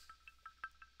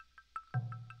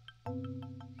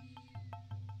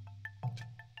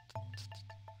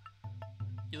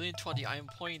 Alien 20, I am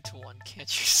pointing to one.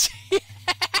 Can't you see?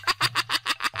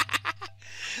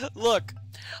 Look,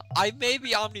 I may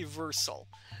be omniversal,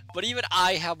 but even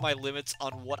I have my limits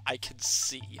on what I can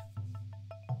see.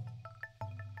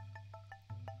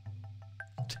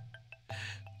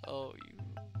 Oh, you,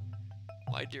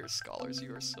 my dear scholars,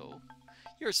 you're so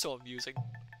amusing.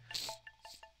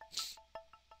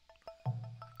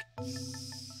 I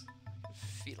can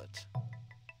feel it.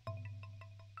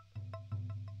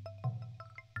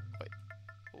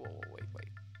 Wait, wait.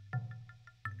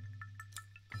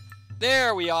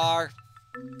 There we are.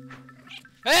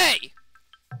 Hey!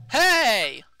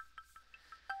 Hey!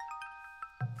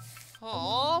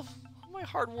 Aw, my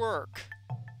hard work.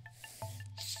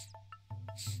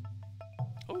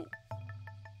 Oh.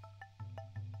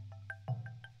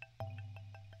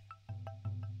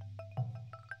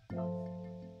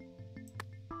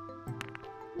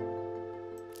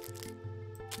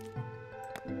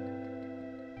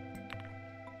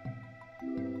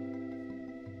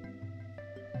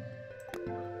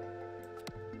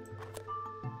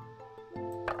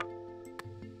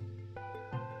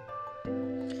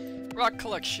 Rock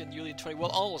collection, Yulian 20. Well,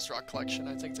 almost rock collection.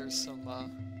 I think there's some,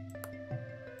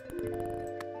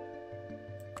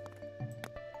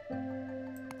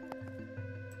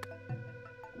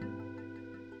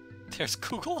 There's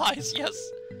Google Eyes, yes.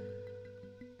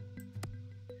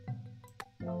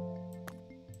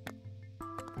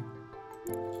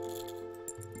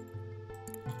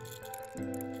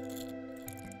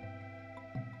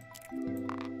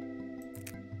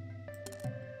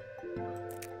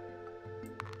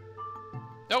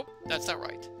 Nope, that's not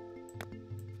right.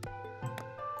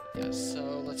 Yeah,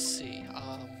 so let's see.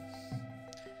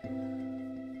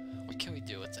 What can we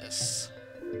do with this?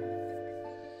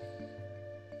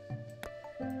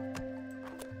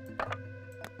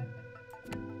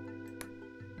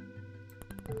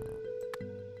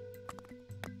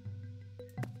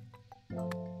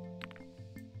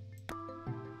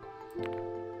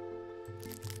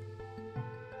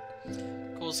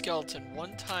 Cool skeleton.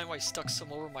 One time I stuck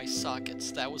some over my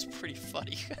sockets. That was pretty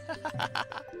funny.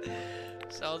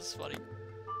 Sounds funny.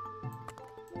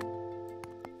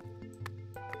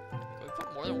 Can we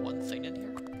put more than one thing in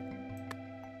here?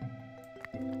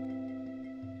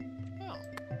 Oh.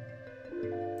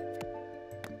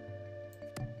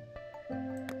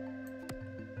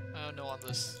 I don't know on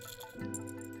this.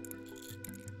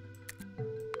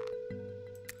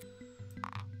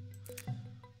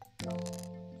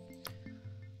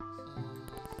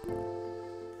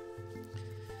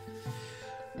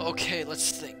 Okay,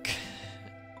 let's think.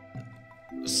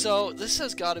 So, this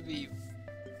has got to be...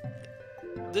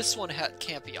 This one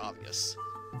can't be obvious.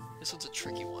 This one's a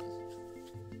tricky one.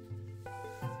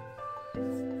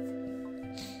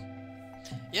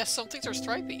 Yes, some things are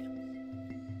stripy.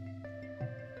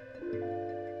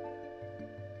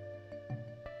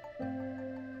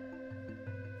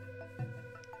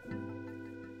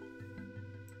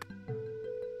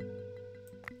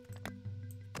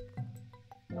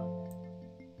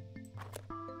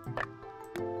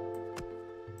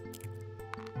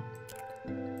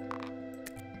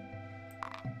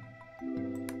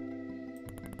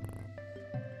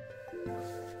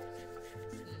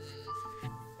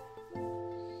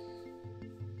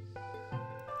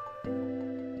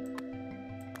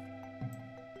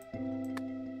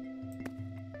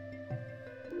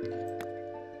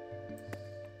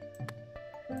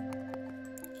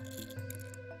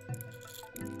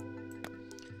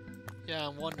 Yeah,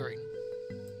 I'm wondering.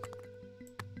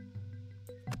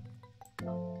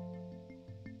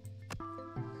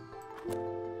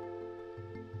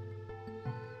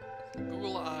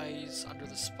 Google eyes under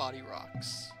the spotty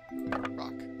rocks.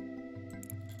 Rock.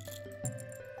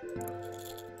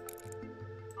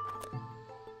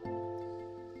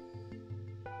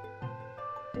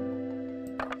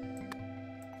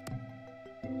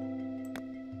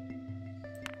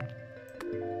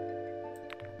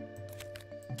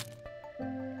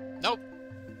 Nope.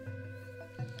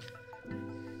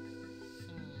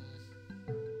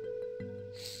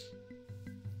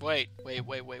 Wait.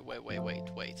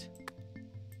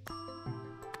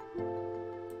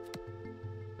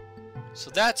 So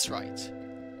that's right.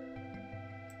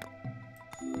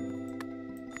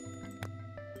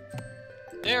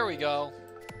 There we go.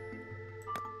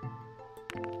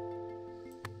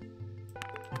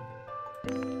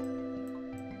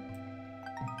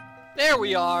 There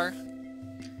we are.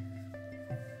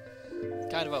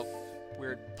 Kind of a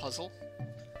weird puzzle.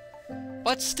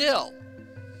 But still.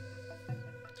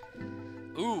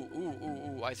 Ooh.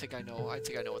 I think I know what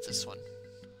this one.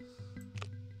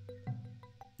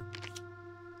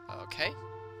 Okay.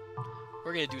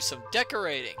 We're gonna do some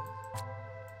decorating.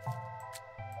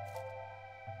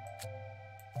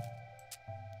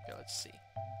 Okay, let's see.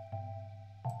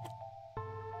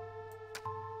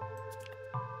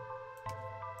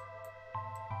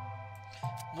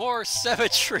 More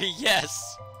symmetry,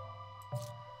 yes!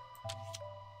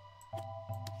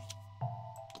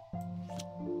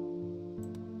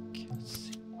 Okay, let's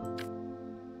see. Okay.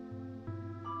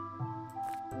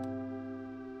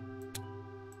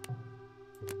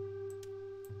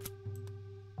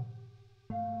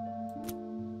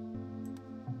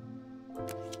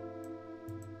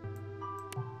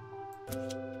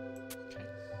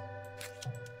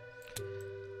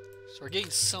 So we're getting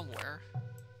somewhere.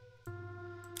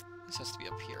 This has to be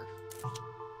up here.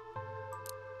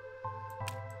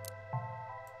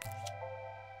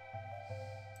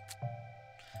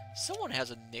 Someone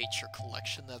has a nature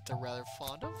collection that they're rather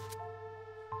fond of.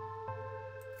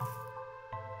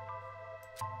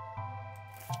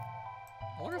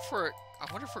 I wonder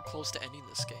if we're close to ending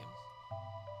this game.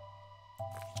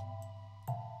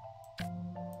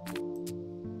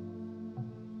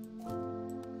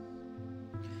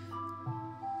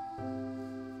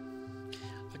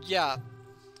 But yeah,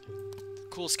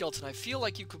 cool skeleton. I feel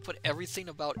like you could put everything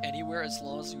about anywhere as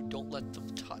long as you don't let them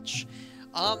touch.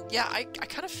 Yeah, I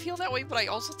kind of feel that way, but I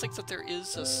also think that there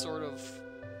is a sort of...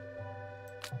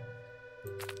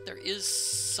 There is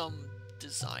some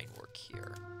design work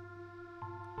here.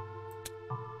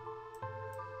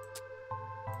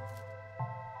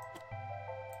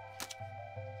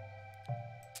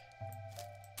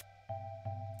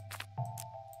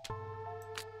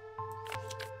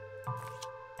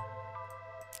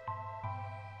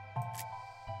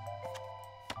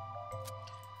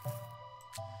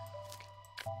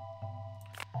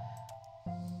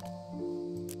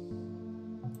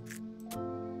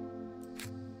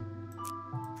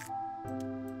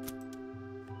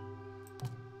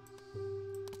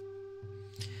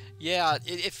 Yeah,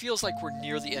 it feels like we're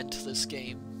near the end to this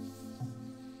game.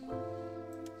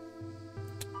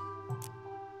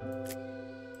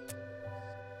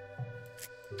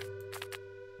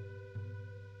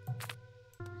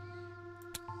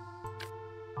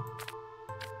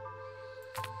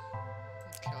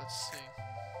 Okay, let's see.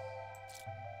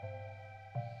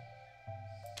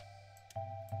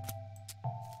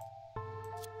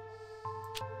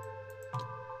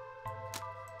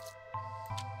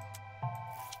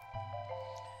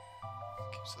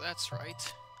 So that's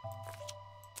right.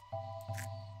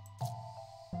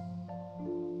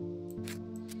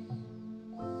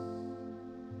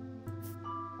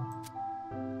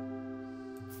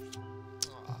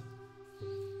 Ah.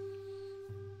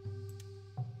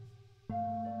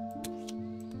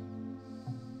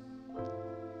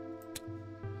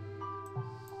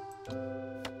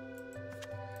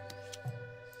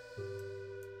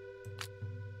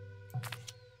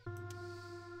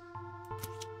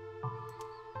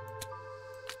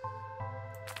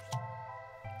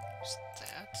 There's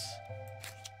that.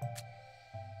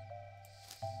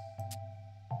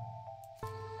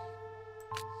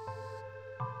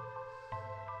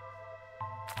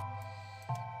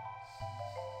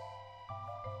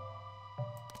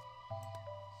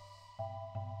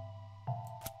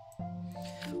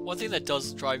 One thing that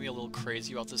does drive me a little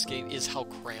crazy about this game is how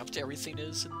cramped everything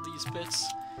is in these bits.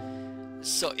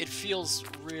 So it feels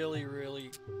really,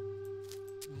 really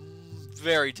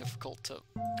very difficult to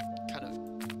kind of...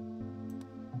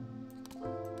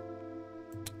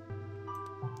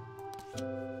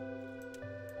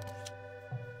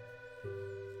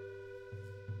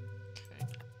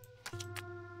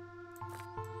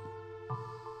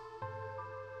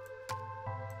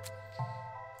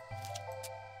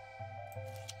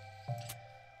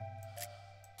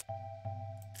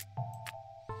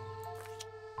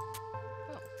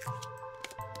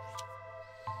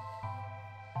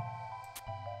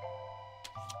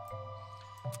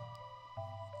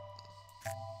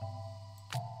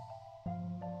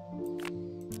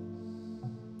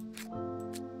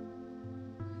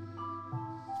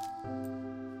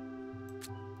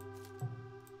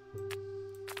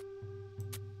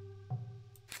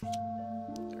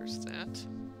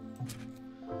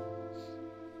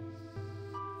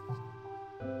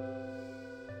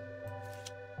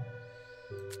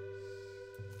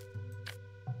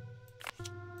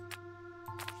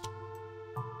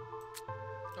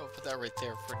 put that right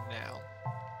there for now.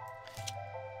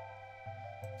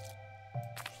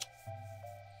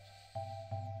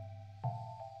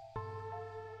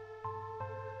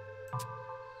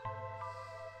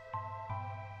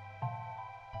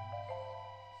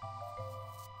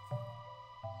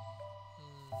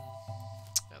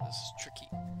 Now this is tricky.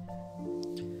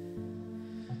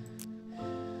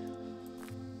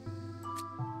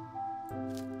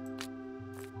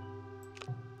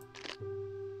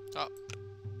 Oh.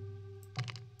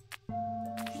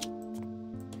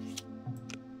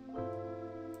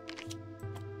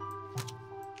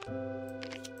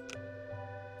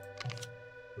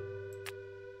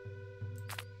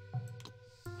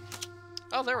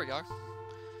 Oh, there we go.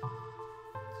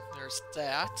 There's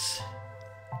that.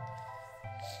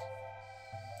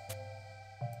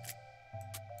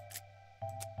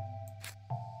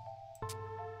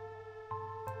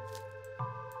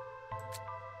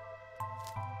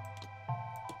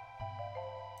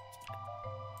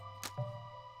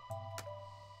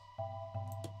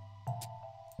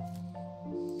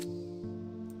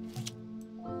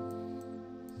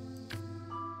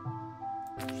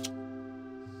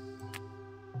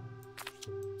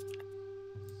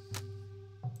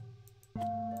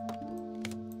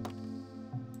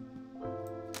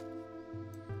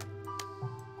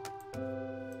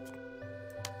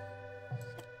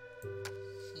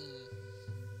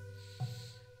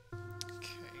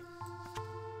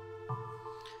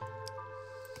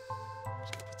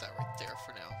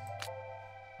 For now.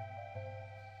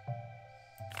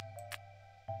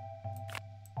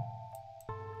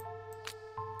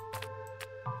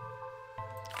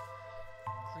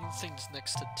 Green things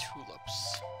next to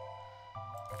tulips.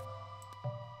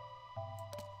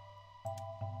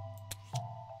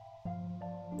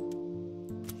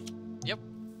 Yep.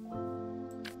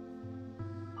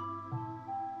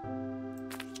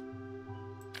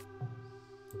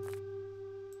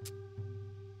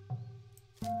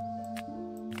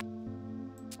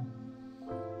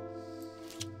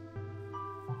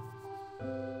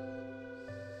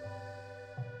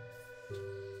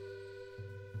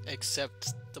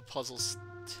 Except the puzzles.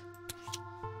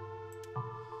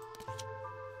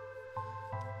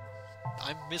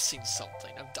 I'm missing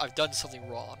something. I've done something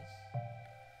wrong.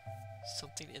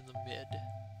 Something in the mid.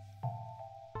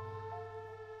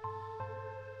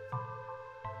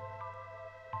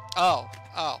 Oh.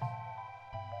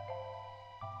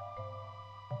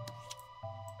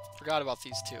 Forgot about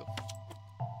these two.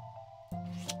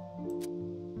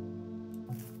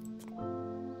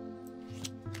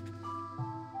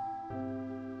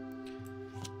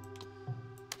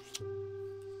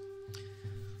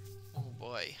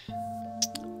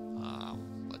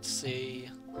 Let's see.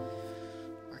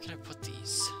 Where can I put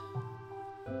these?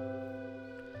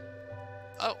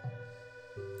 Oh.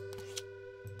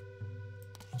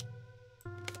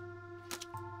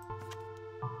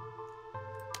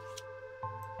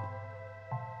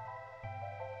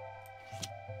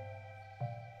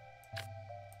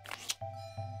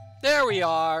 There we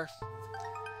are.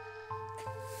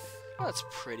 Oh, that's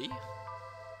pretty.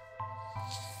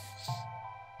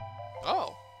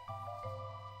 Oh.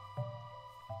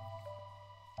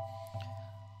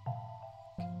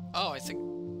 Oh, I think...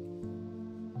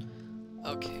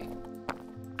 Okay.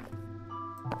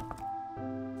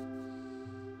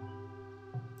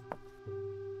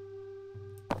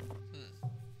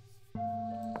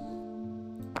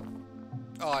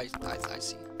 Oh, I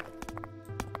see.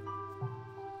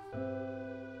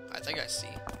 I think I see.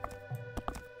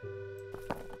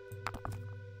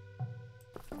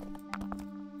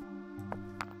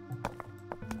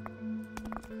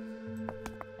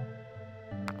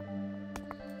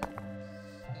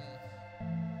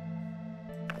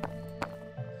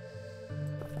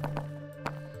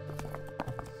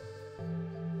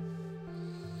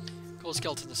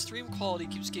 Skeleton, the stream quality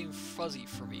keeps getting fuzzy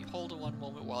for me. Hold on one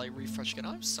moment while I refresh again.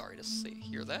 I'm sorry to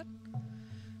hear that.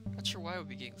 Not sure why it would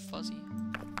be getting fuzzy.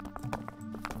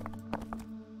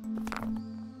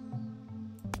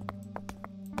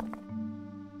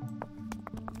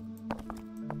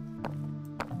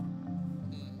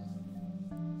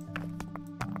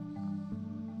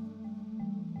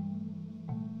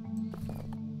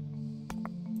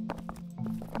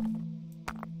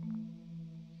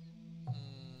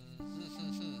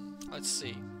 Let's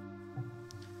see.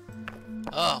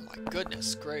 Oh my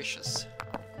goodness gracious.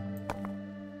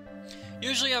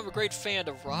 Usually I'm a great fan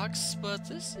of rocks, but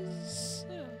this is...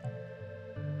 yeah.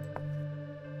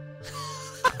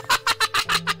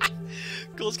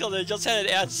 Cool Skull that just had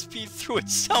it add speed through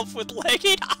itself with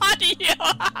lagging audio!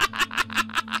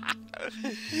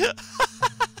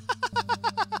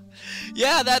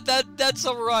 Yeah, that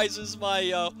summarizes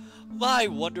my my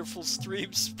wonderful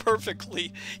streams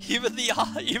perfectly. Even the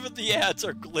ads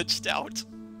are glitched out.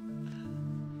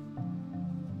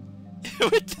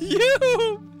 With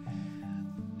you,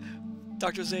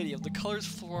 Dr. Zadium, the colors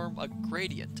form a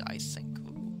gradient, I think.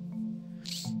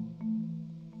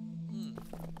 Hmm.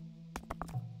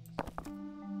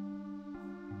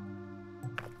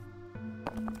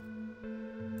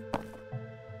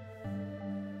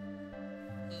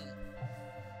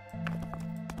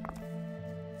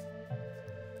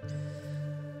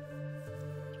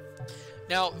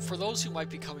 Now, for those who might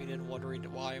be coming in wondering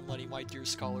why I'm letting my dear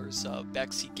scholars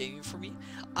backseat gaming for me,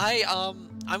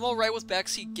 I'm all right with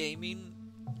backseat gaming.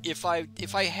 If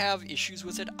I have issues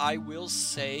with it, I will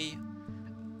say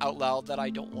out loud that I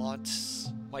don't want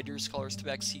my dear scholars to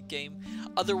backseat game.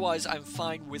 Otherwise, I'm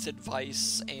fine with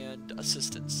advice and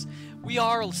assistance. We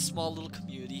are a small little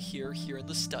community here in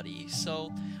the study,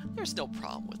 so there's no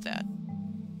problem with that.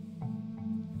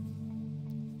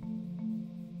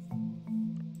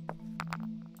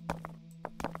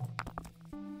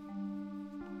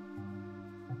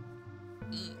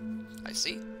 I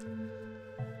see.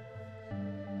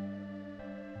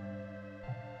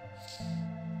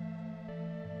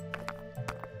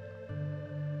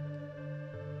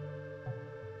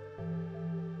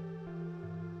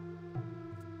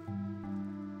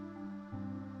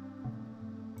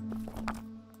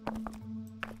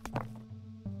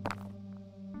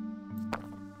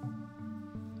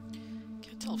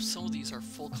 Can't tell if some of these are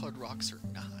full-colored rocks or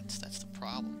not. That's the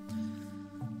problem.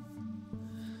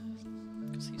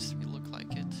 Because these three look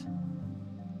like it.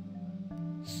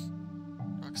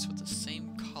 Rocks with the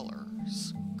same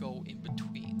colors go in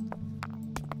between.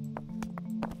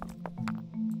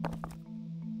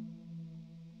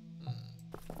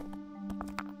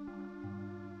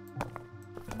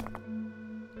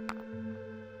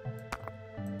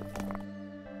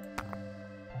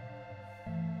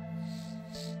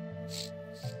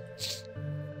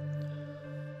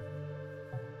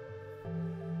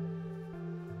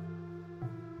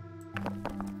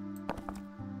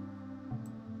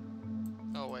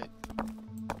 Oh, wait.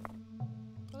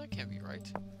 Well, that can't be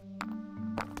right.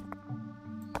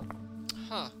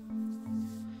 Huh.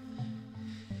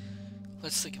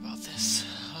 Let's think about this.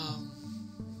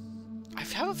 I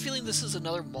have a feeling this is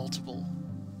another multiple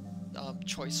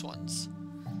choice ones.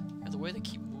 And the way they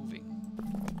keep moving.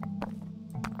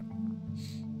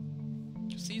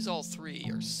 Because these all three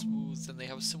are smooth and they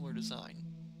have a similar design.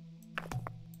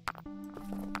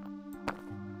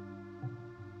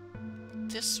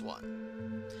 This one.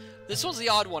 This one's the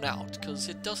odd one out, because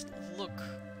it doesn't look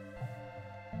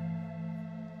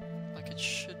like it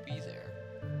should be there.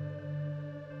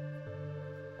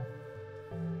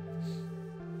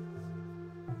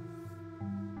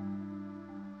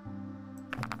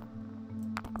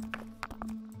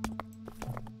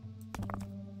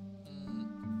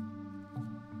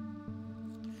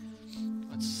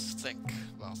 Let's think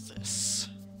about this.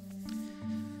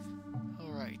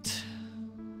 All right.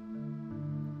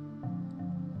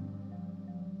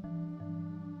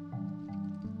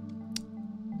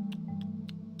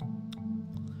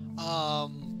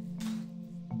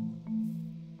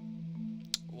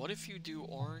 What if you do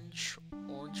orange,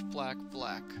 orange, black,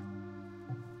 black?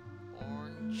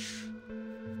 Orange.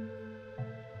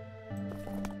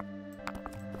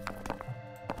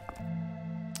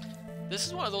 This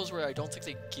is one of those where I don't think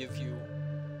they give you...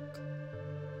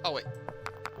 Oh, wait.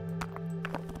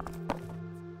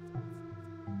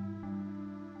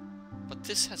 But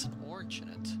this has an orange in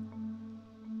it.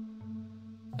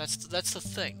 That's the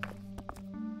thing.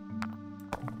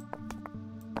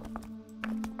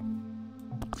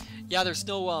 Yeah, there's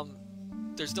no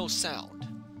sound.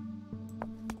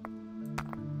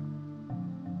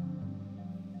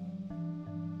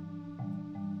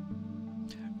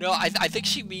 No, I think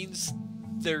she means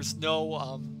there's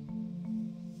no,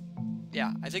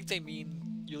 yeah, I think they mean,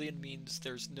 Yulian means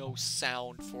there's no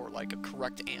sound for, like, a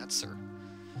correct answer.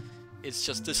 It's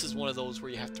just, this is one of those where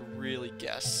you have to really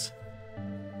guess.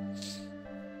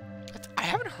 I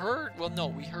haven't heard, well, no,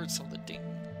 we heard some of the ding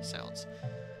sounds.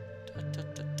 Da, da,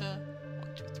 da, da.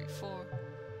 1, 2, 3, 4.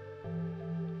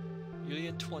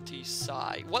 Yulian 20,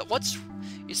 sigh.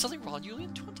 Is something wrong,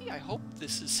 Yulian 20? I hope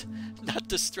this is not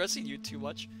distressing you too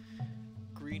much.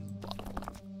 Green bottle.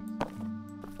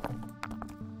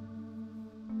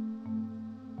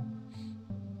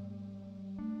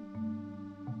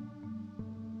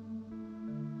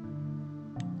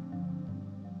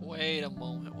 Wait a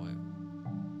moment, wait.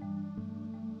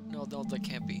 No, that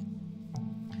can't be.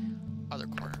 Other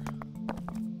corner.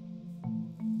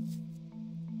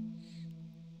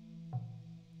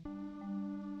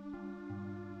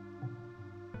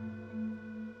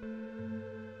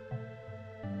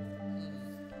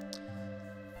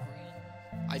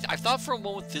 I thought for a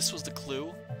moment this was the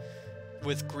clue,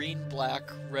 with green, black,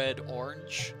 red,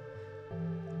 orange,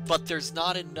 but there's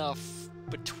not enough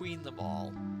between them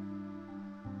all.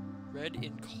 Red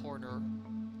in corner,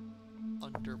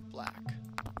 under black.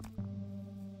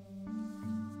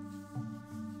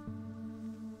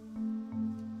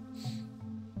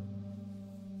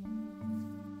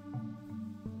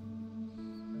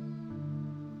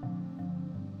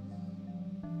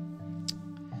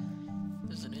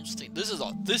 This is an interesting.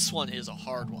 This one is a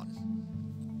hard one.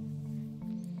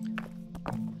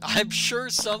 I'm sure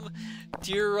some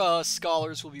dear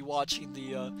scholars will be watching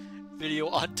the video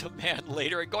on demand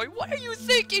later and going, "What are you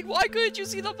thinking? Why couldn't you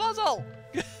see the puzzle?"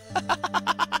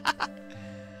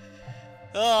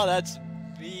 Oh, that's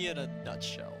me in a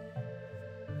nutshell.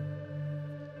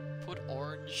 Put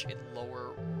orange in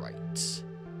lower right.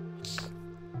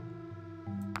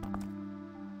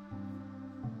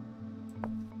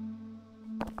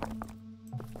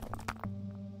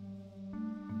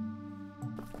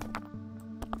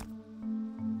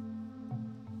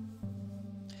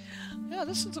 Yeah,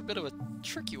 this is a bit of a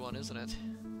tricky one, isn't it?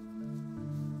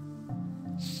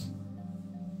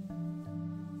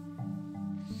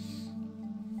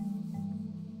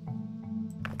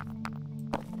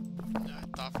 I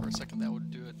thought for a second that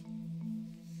would do it.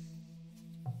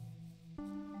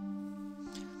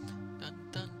 Dun,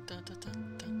 dun, dun, dun,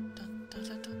 dun, dun, dun,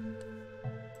 dun, dun.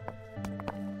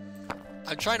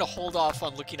 I'm trying to hold off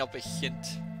on looking up a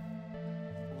hint.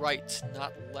 Right,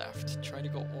 not left. Trying to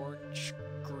go orange,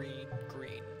 green,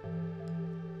 green.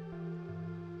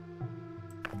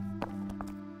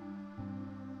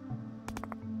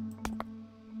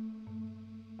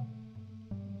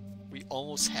 We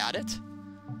almost had it?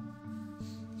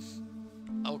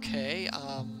 Okay,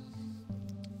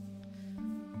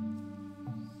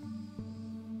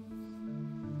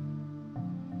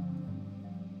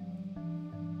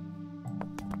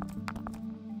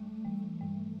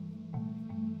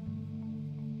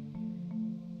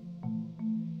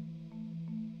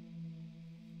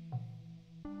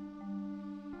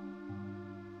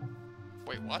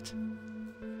 wait, what?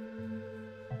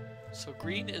 So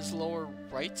green is lower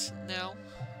right now?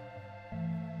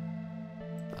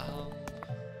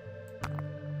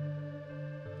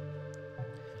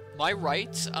 My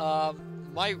right, what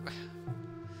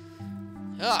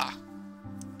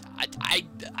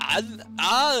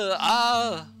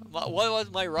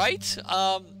was my right?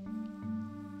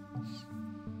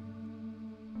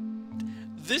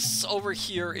 This over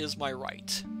here is my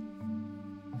right.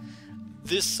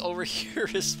 This over here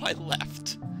is my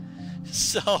left.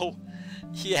 So,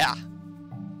 yeah.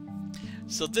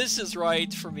 So this is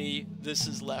right for me, this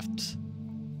is left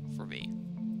for me.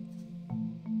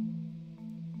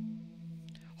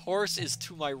 Horse is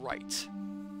to my right.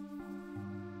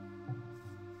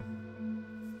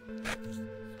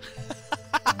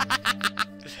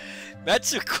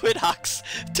 Matsu Quinox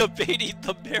debating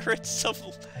the merits of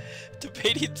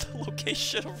debating the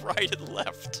location of right and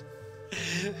left.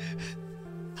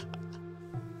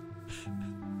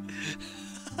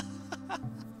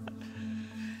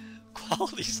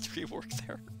 Quality stream work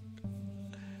there.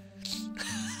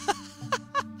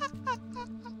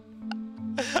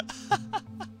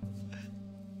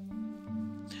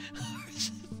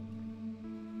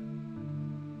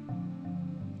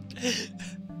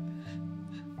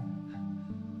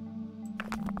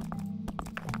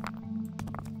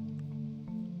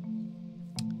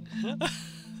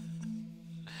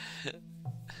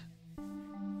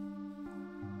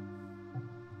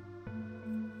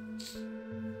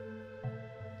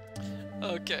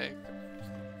 Okay.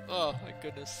 Oh my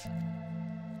goodness.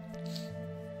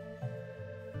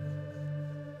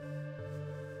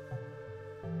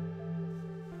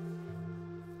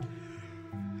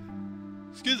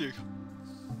 Excuse me.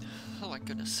 Oh my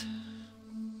goodness.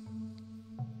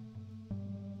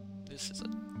 This is a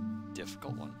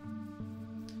difficult one.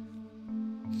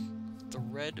 The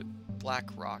red black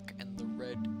rock and the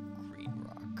red green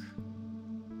rock.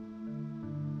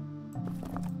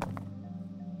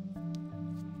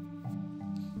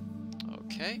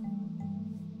 Okay.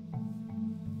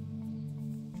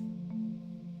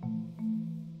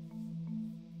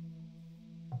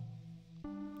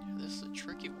 Yeah, this is a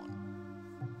tricky one.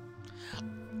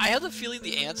 I have the feeling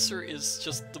the answer is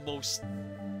just the most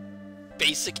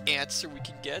basic answer we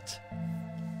can get.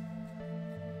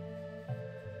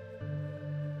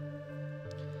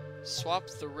 Swap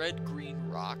the red-green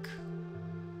rock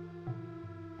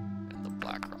and the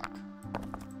black rock.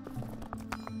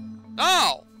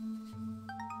 Oh!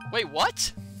 Wait,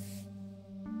 what?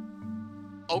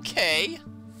 Okay.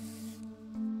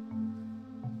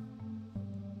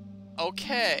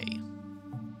 Okay.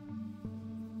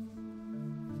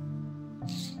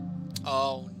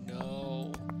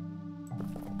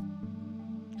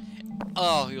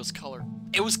 Oh, it was color.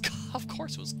 It was, of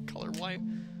course it was color. Why?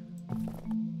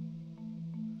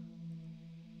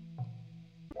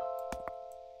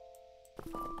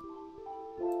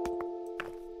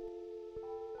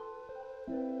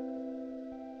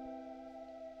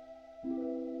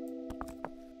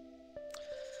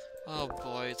 Oh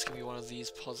boy, it's gonna be one of these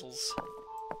puzzles.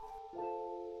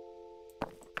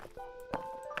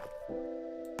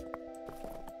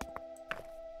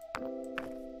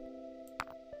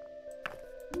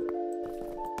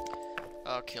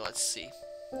 Okay, let's see.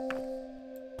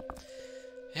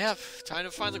 Yep, time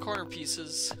to find the corner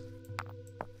pieces.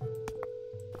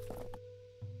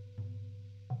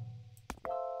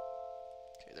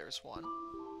 Okay, there's one.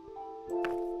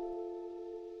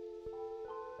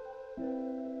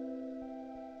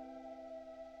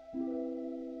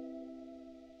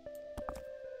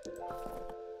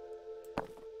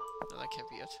 No, that can't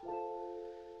be it.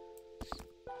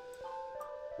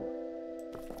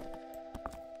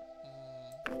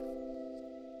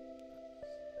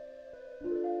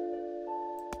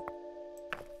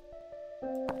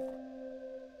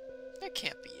 That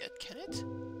can't be it, can it?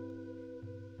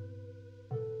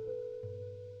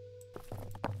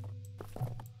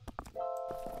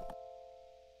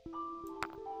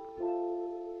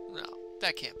 No,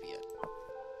 that can't be it.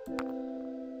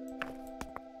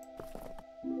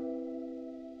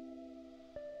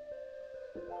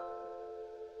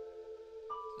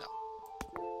 No.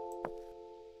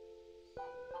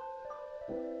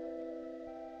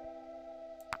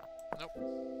 Nope.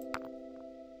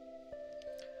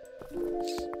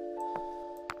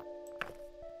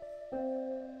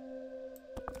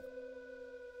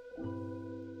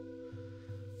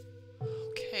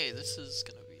 Okay, this is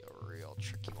gonna be a real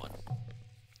tricky one.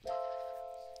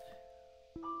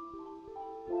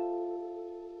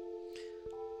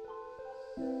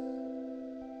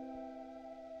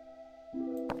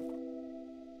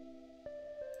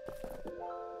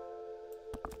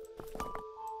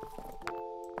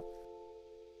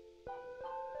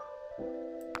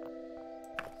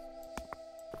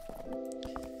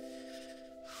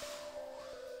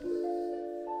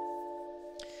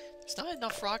 There's not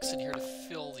enough rocks in here to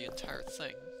fill the entire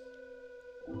thing.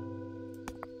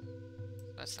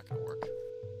 That's not gonna work.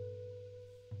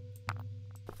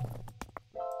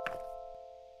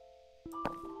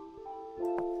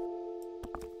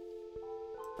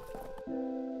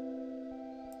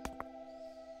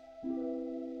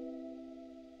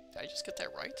 Did I just get that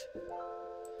right?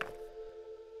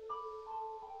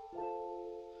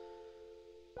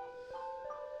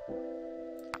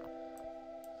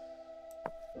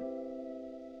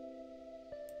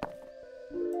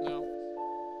 No.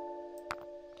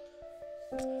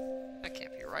 That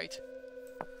can't be right.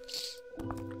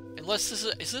 Unless this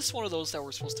is this one of those that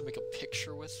we're supposed to make a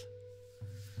picture with?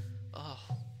 Oh.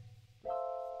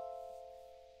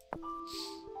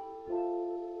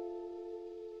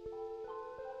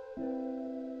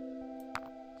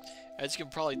 As you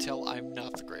can probably tell, I'm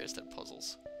not the greatest at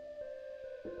puzzles.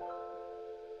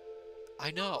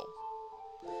 I know.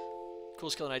 Cool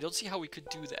Skeleton, I don't see how we could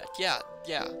do that. Yeah.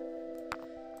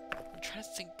 I'm trying to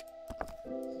think.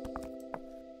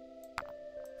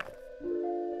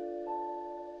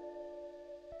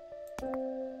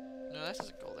 No, that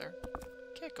doesn't go there.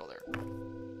 Can't go there.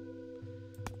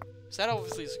 So that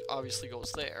obviously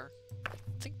goes there. I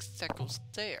think that goes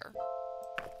there.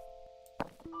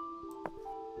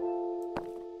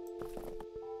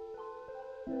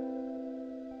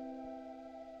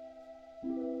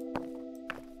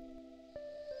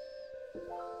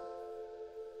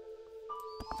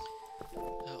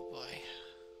 Oh boy.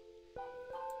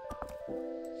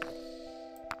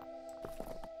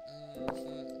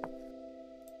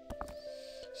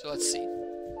 So let's see.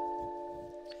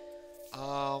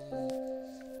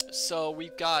 So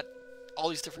we've got all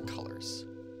these different colors.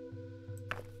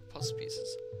 Puzzle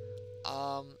pieces.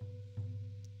 Are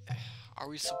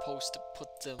we supposed to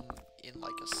put them in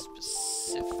like a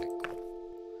specific...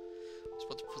 Are we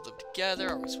supposed to put them together?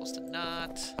 Are we supposed to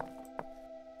not?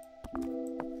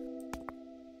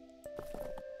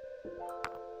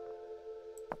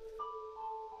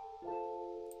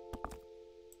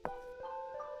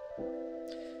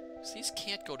 So these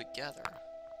can't go together.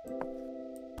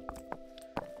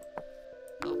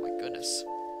 Oh my goodness.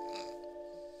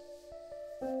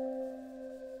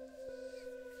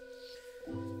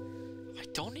 I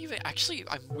don't even actually.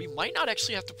 We might not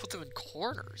actually have to put them in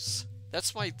corners.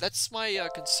 That's my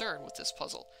concern with this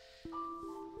puzzle.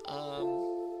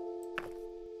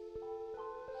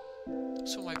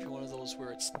 So it might be one of those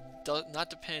where it's not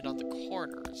dependent on the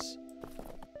corners.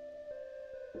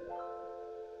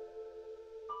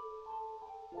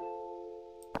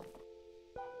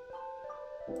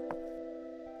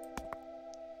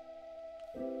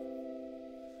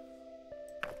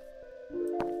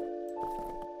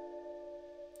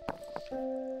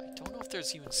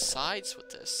 there's even sides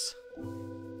with this.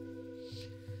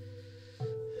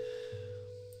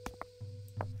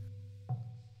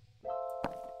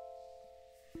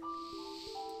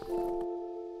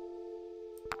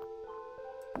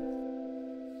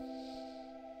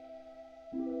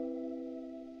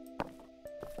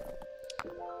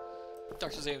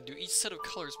 Dr. Zayam, do each set of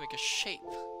colors make a shape?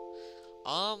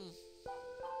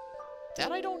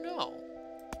 That I don't know.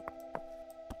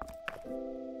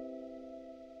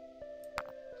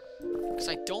 Because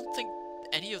I don't think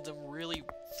any of them really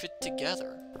fit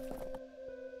together.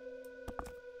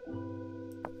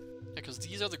 Because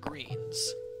these are the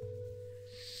greens.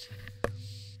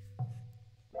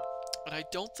 And I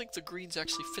don't think the greens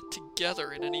actually fit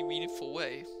together in any meaningful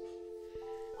way.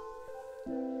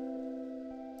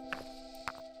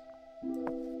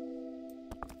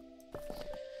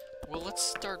 Well, let's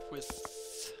start with...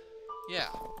 yeah.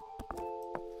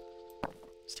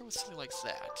 Start with something like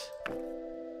that.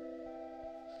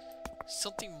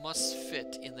 Something must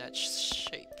fit in that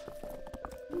shape.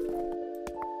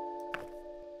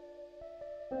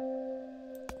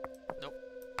 Nope.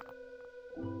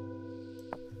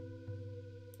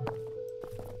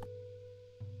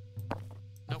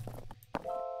 Nope.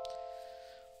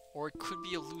 Or it could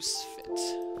be a loose fit.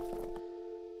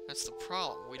 That's the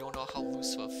problem. We don't know how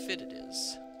loose of a fit it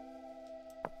is.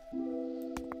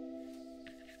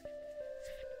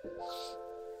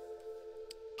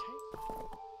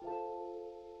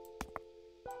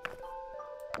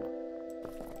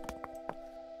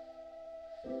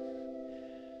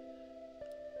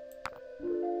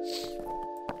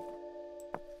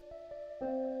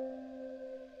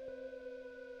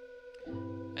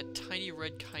 That tiny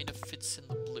red kind of fits in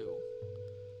the blue.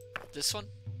 This one?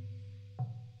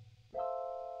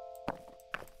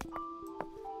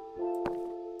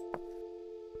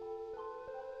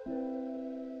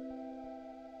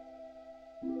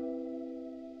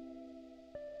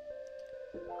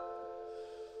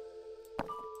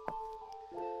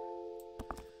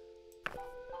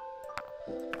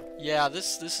 Yeah,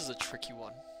 this is a tricky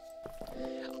one.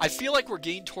 I feel like we're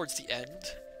getting towards the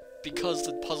end because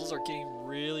the puzzles are getting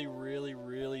really, really,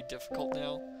 really difficult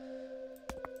now.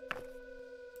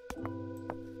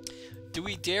 Do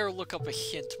we dare look up a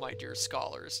hint, my dear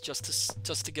scholars,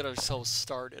 just to get ourselves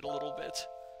started a little bit?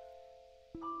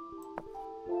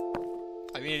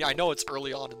 I mean, I know it's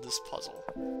early on in this puzzle.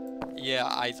 Yeah,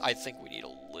 I think we need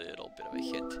a little bit of a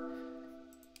hint.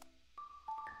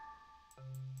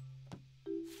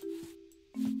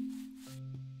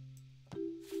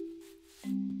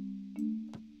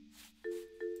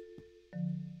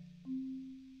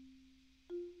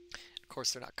 Of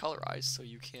course, they're not colorized, so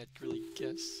you can't really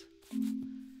guess.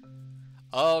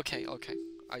 Okay, okay.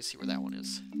 I see where that one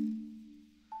is.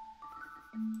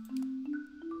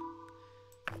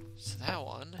 So that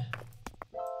one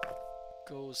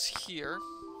goes here.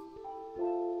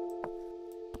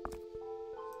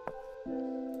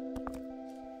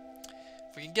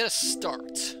 If we can get a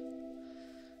start,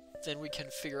 then we can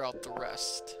figure out the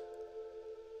rest.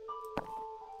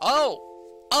 Oh!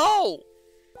 Oh!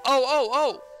 Oh, oh,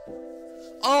 oh!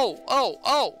 Oh, oh,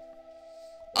 oh!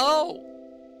 Oh!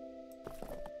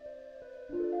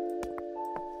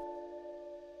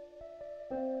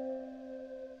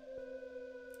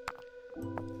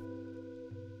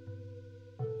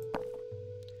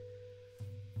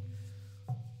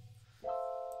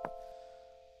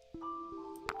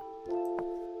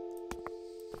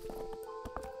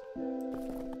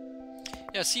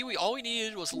 Yeah, see, all we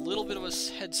needed was a little bit of a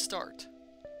head start.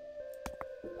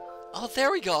 Oh,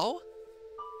 there we go!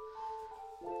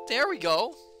 There we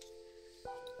go!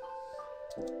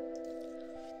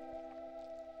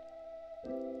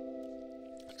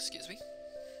 Excuse me.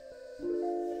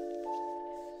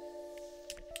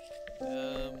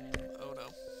 Oh no.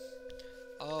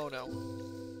 Oh no.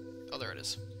 Oh, there it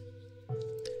is.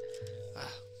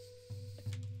 Ah.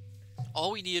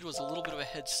 All we needed was a little bit of a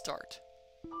head start.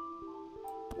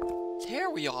 There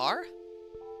we are!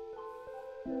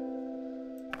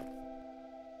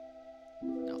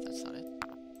 No, that's not it.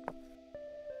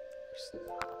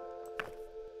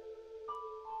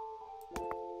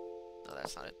 No,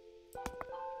 that's not it.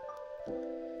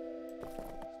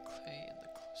 Clay in the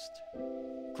cluster.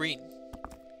 Green.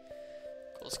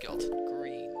 Cool skeleton.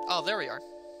 Green. Oh, there we are.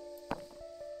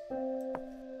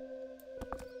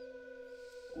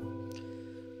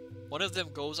 One of them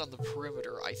goes on the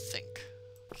perimeter, I think.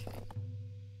 Okay.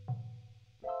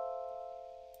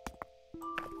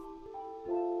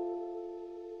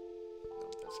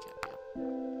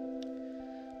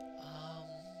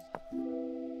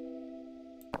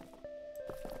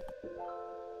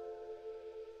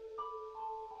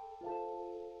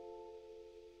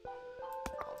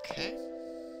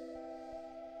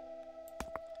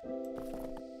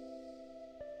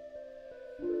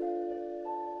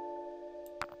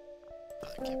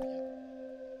 that can't be it.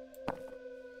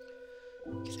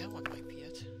 Okay, that one might be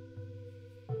it.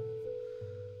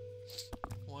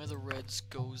 One of the reds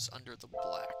goes under the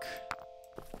black.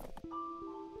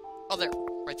 Oh, there.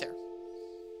 Right there.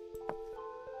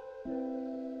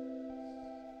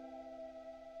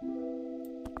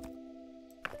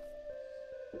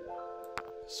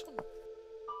 This one.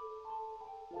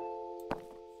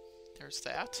 There's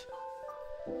that.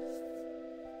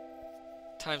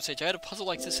 Time stage. I had a puzzle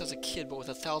like this as a kid, but with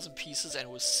 1,000 pieces and it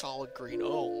was solid green.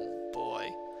 Oh, boy.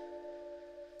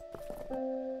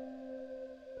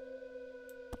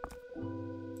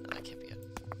 That can't be it.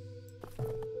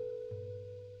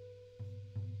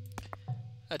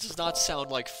 That does not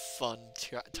sound like fun,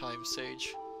 Time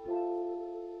Sage.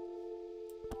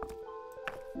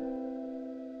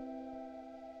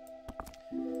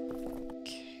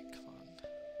 Okay, come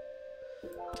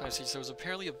on. Time Sage, there was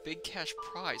apparently a big cash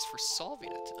prize for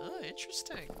solving it. Ah,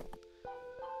 interesting.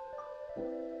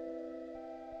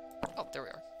 Oh, there we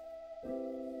are.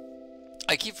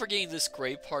 I keep forgetting this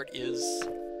gray part is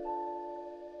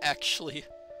actually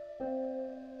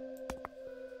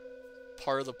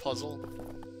part of the puzzle.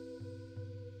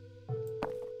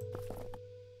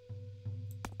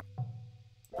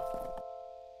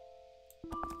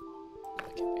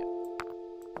 That can't be it.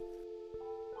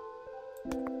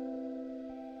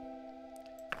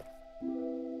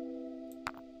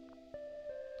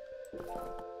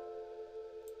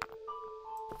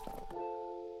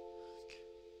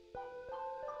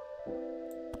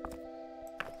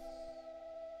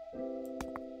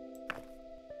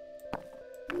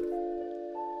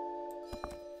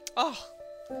 Oh!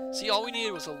 See, all we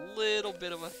needed was a little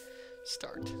bit of a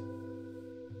start.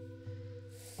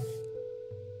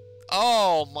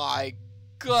 Oh my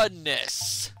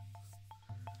goodness!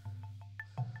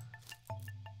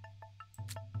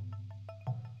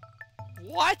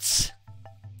 What?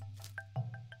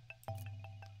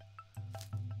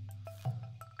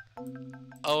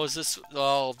 Oh, is this...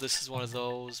 Oh, this is one of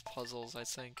those puzzles, I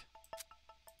think.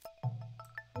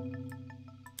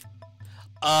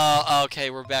 Okay,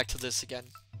 we're back to this again.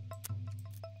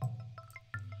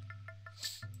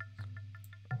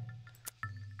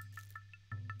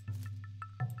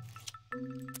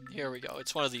 Here we go.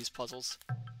 It's one of these puzzles.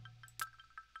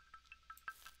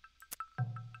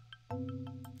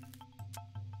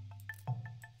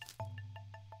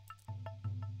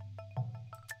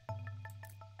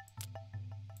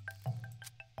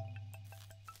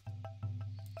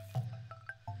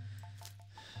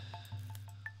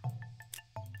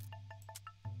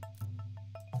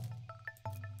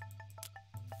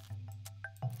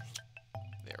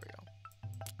 There we go.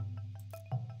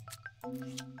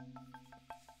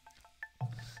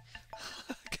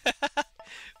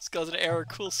 This caused an error.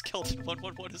 Cool Skeleton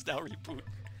 111 is now reboot.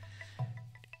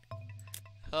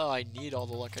 Oh, I need all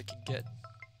the luck I can get.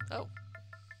 Oh.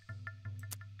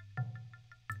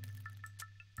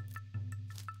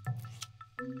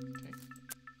 Okay.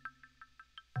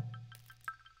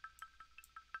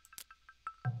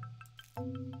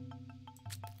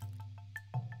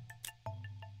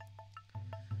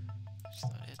 Is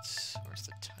that it? Where's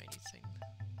the tiny thing?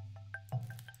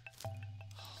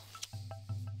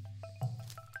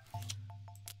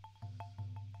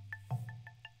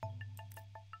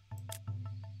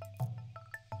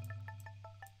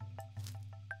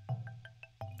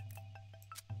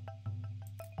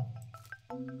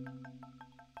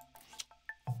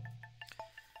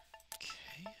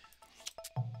 Okay.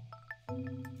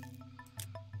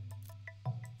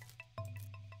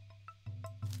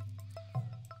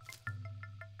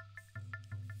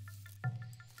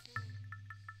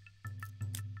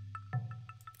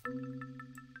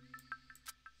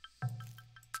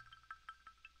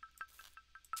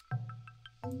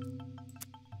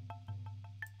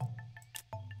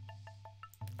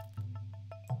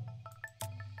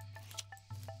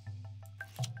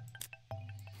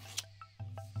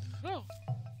 Oh.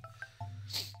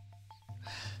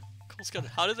 Cool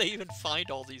Skeleton. How did they even find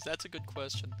all these? That's a good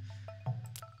question.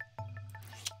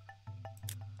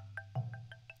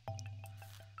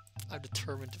 I'm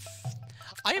determined to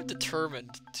I am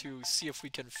determined to see if we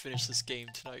can finish this game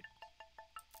tonight.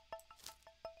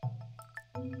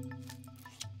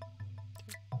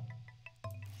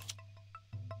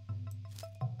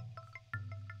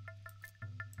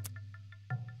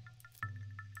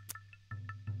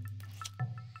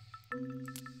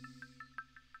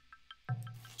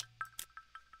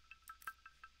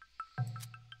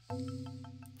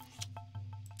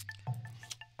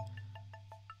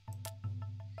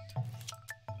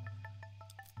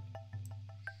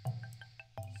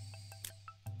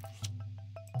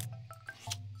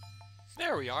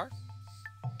 There we are.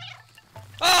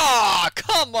 Ah,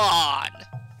 come on!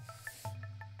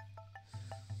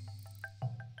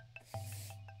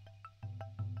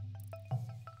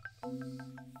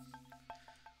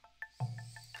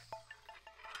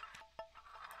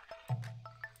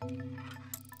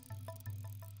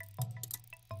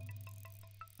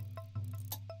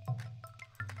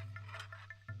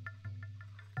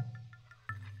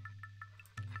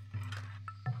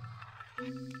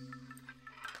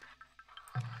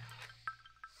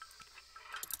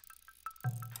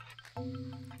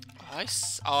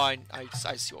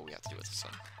 I see what we have to do with this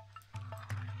one.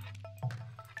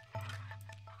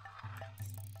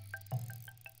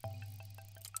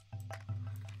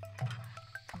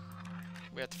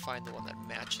 We have to find the one that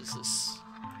matches this.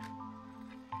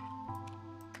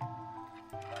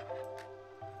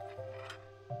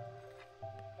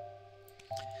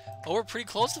 Oh, we're pretty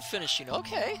close to finishing.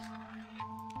 Okay.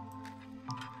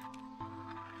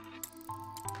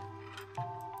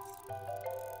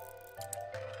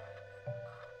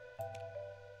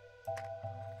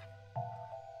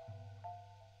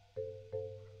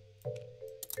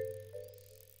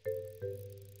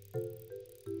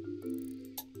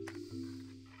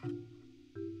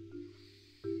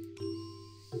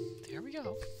 There we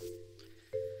go.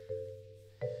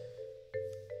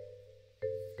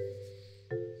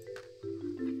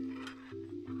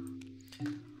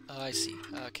 I see.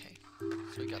 Okay.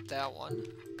 So we got that one.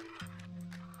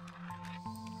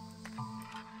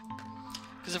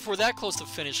 Because if we're that close to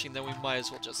finishing, then we might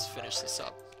as well just finish this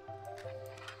up.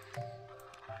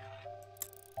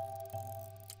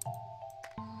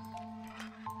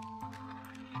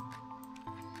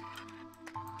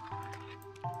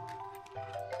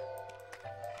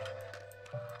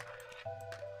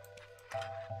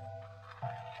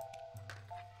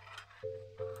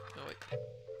 Oh, wait.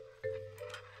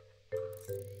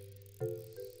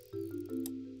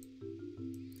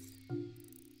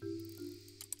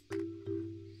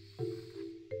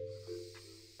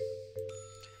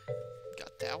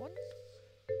 Got that one.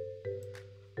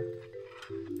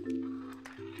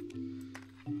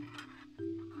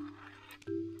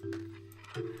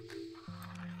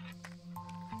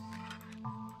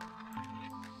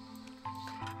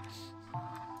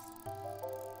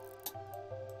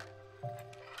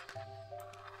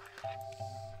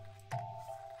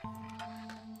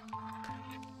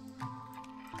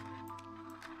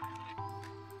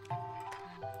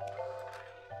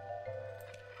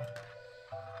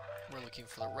 We're looking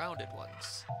for the rounded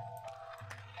ones.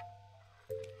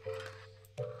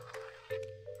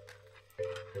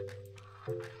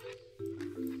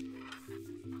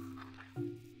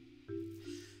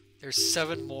 There's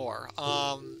 7 more.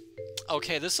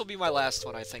 Okay, this will be my last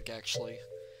one, I think, actually.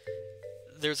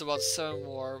 There's about 7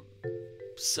 more,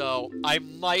 so I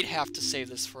might have to save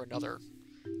this for another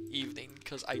evening,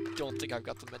 because I don't think I've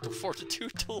got the mental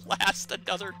fortitude to last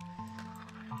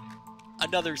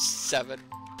another 7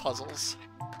 puzzles.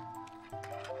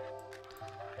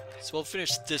 So we'll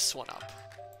finish this one up.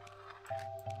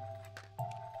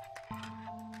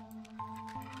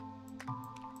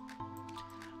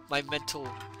 My mental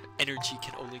energy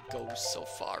can only go so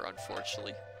far,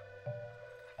 unfortunately.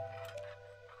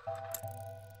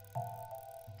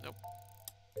 Nope.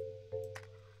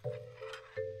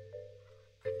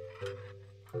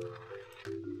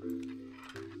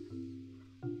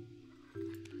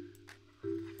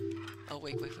 Oh,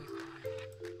 wait.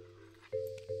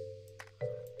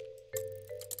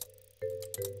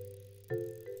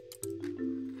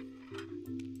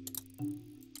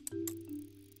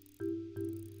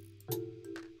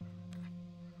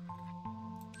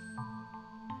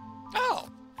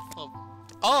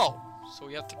 Oh! So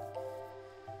we have to...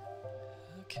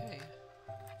 Okay.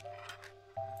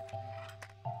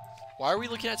 Why are we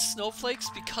looking at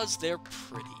snowflakes? Because they're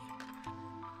pretty.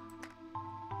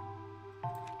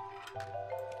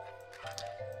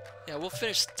 Yeah, we'll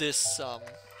finish this,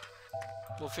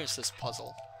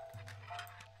 puzzle.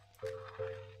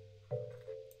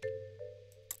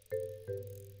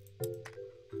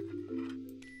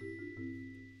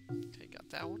 Okay, got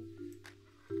that one.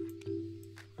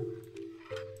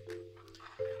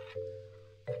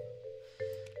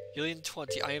 Million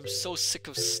 20. I am so sick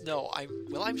of snow.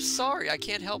 I'm sorry. I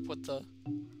can't help with the...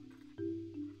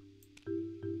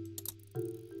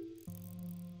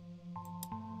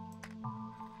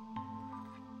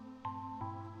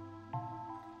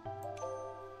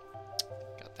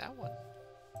 Got that one.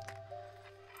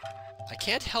 I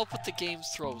can't help what the game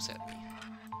throws at me.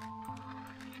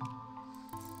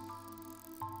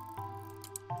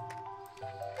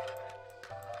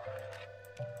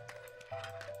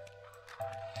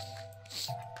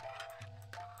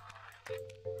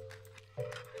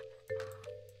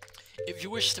 if you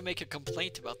wish to make a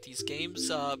complaint about these games,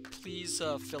 please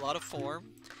fill out a form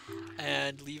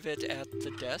and leave it at the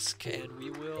desk, and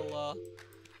we will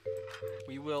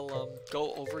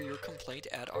go over your complaint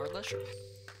at our leisure.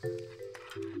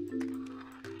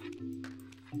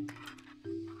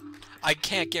 I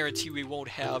can't guarantee we won't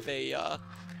have a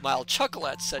mild chuckle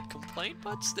at said complaint,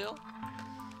 but still.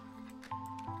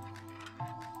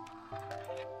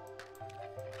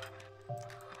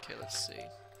 Okay, let's see.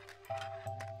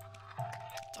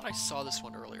 I thought I saw this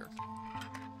one earlier.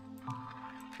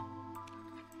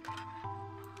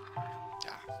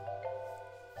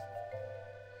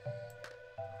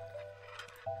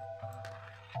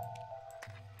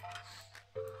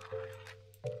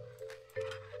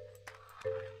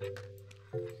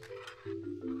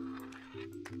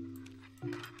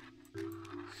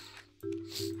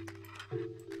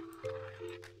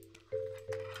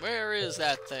 Where is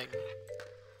that thing?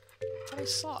 I thought I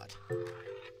saw it.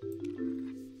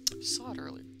 I saw it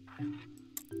earlier.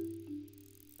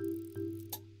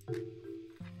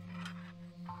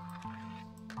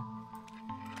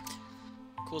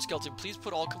 Cool Skeleton, please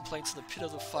put all complaints in the pit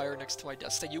of the fire next to my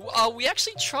desk. Thank you. We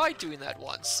actually tried doing that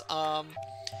once.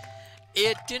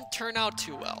 It didn't turn out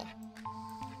too well.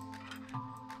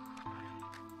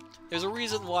 There's a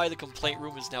reason why the complaint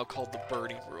room is now called the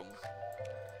burning room.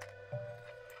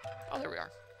 Oh, there we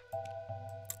are.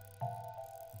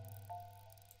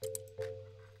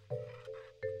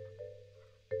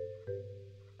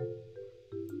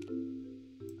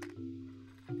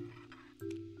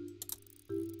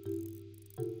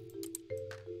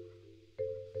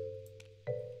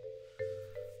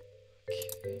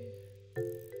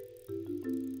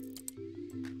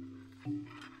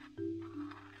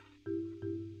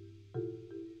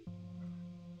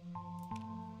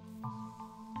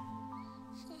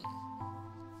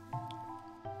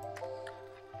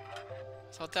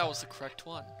 I thought that was the correct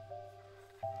one.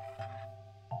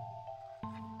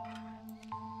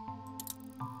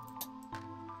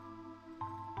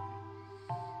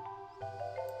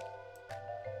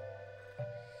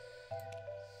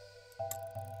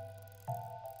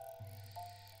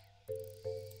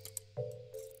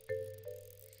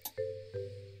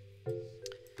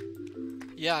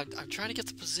 Yeah, I'm trying to get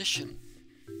the position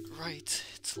right.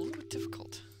 It's a little bit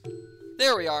difficult.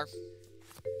 There we are.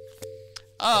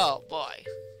 Oh, boy.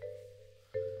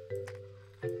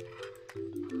 Okay.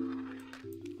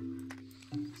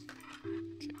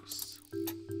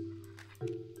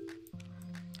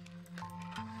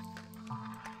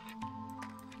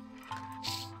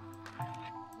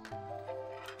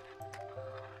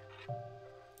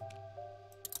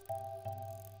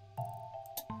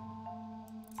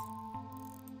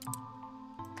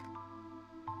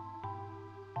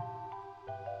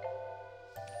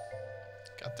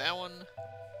 Got that one.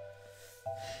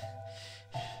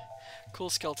 Cool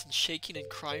Skeleton shaking and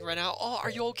crying right now. Oh, are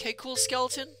you okay, Cool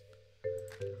Skeleton?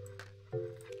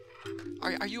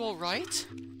 Are you alright?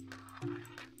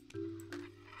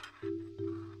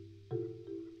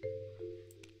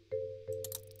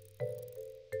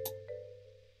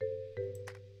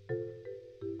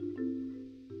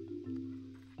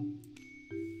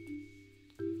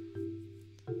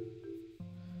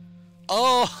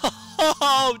 Oh,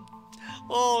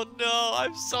 oh no,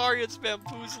 I'm sorry it's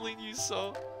bamboozling you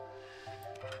so.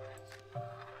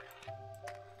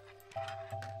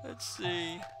 Let's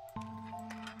see.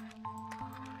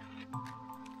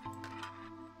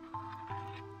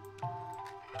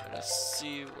 Let's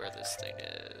see where this thing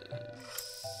is.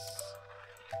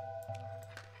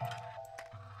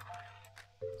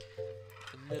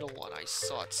 The middle one, I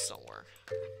saw it somewhere.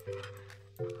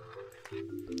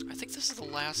 I think this is the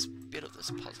last bit of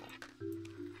this puzzle.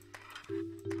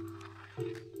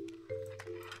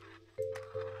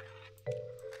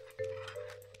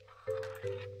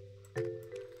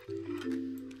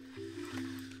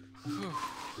 Whew.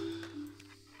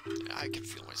 I can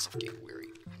feel myself getting weary.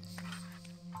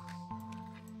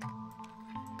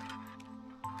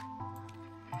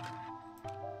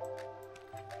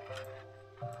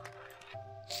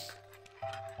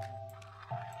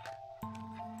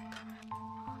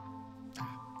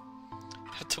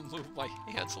 Had to move my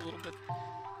hands a little bit.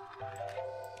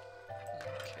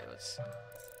 Okay, let's see.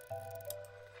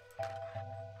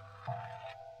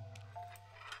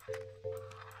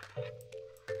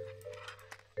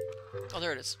 Oh,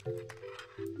 there it is.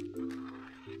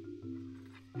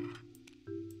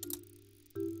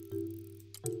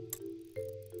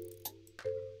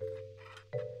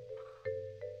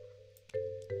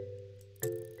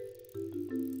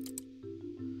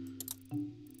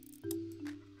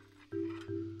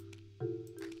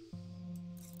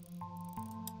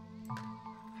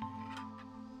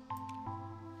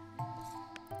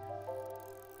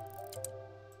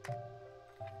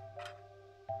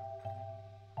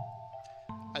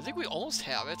 I think we almost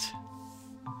have it.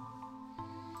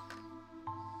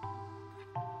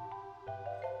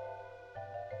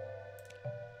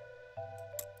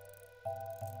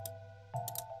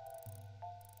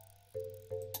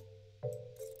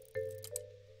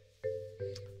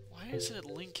 Why isn't it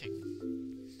linking?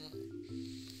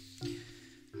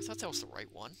 I thought that was the right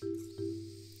one.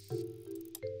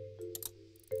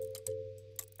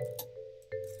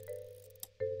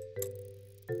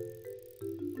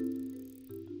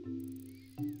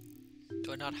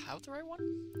 Do I not have the right one?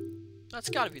 That's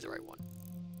gotta be the right one.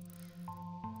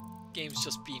 Game's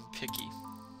just being picky.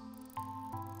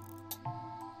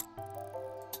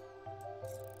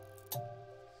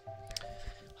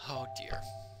 Oh dear.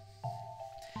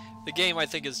 The game, I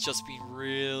think, is just being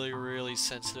really, really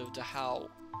sensitive to how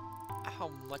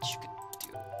much you can do.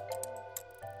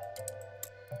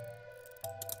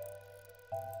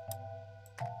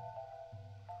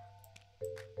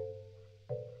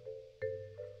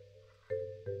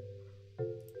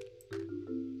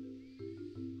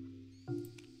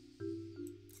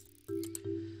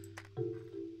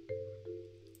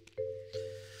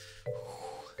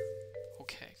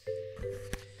 Okay.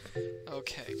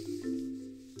 Okay.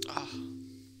 Ah.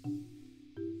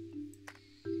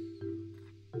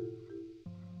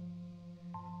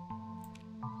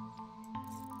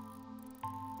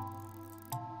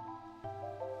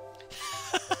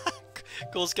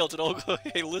 Cool Skeleton, oh,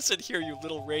 hey, listen here, you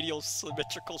little radial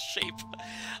symmetrical shape.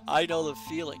 I know the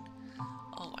feeling.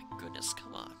 Oh my goodness,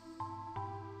 come on.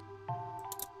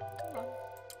 Come on.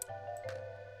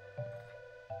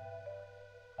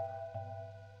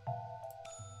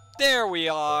 There we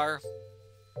are.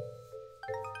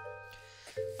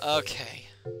 Okay.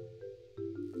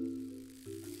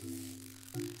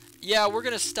 Yeah, we're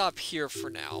gonna stop here for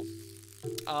now.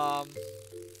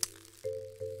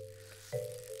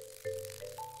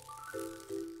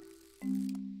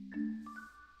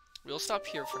 We'll stop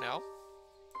here for now.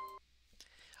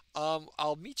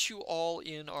 I'll meet you all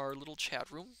in our little chat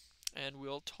room, and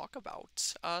we'll talk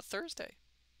about Thursday.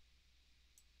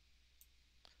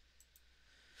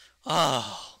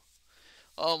 Oh,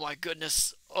 oh my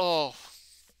goodness. Oh,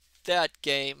 that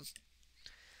game.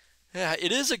 Yeah,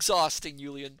 it is exhausting,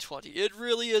 Julian20. It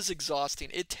really is exhausting.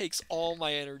 It takes all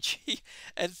my energy.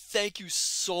 And thank you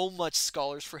so much,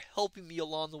 scholars, for helping me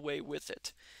along the way with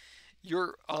it.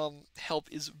 Your help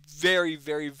is very,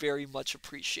 very, very much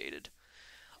appreciated.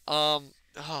 Oh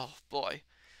boy.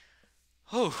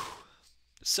 Oh.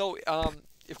 So,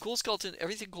 if Cool Skeleton,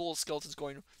 everything Cool Skeleton's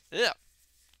going, yeah.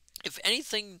 If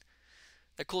anything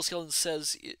that Cool Skeleton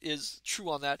says is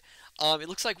true on that, it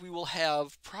looks like we will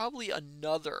have probably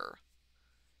another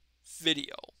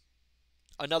video,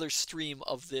 another stream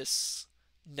of this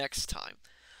next time.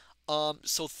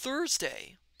 So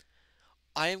Thursday,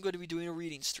 I am going to be doing a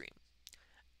reading stream.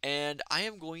 And I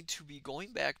am going to be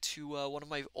going back to one of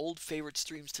my old favorite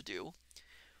streams to do,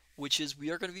 which is we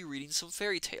are going to be reading some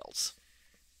fairy tales.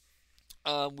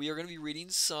 We are going to be reading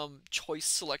some choice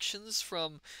selections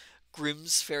from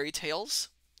Grimm's fairy tales.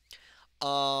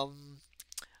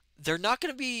 They're not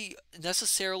going to be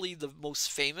necessarily the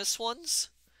most famous ones,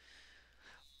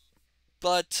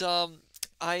 but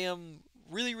I am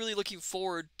really, really looking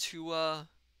forward to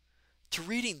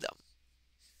reading them.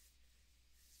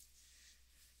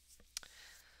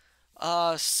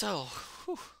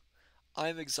 Whew,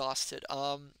 I'm exhausted.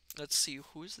 Let's see,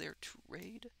 who is there to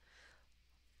raid?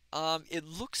 It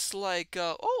looks like,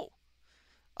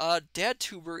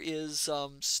 DadTuber is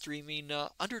streaming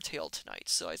Undertale tonight,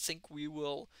 so I think we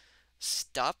will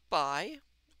stop by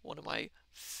one of my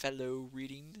fellow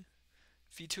reading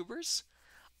VTubers.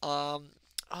 Oh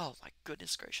my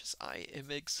goodness gracious, I am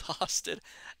exhausted,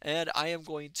 and I am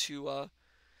going to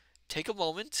take a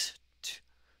moment.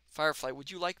 Firefly, would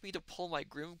you like me to pull my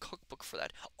Grimm cookbook for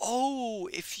that? Oh,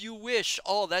 if you wish.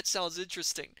 Oh, that sounds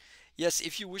interesting. Yes,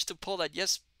 if you wish to pull that,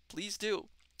 yes, please do.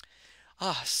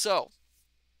 So,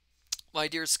 my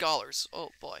dear scholars,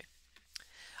 oh boy,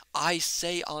 I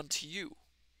say unto you,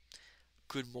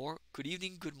 good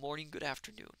evening, good morning, good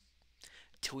afternoon,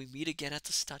 till we meet again at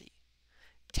the study.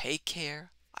 Take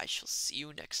care. I shall see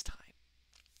you next time.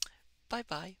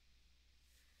 Bye-bye.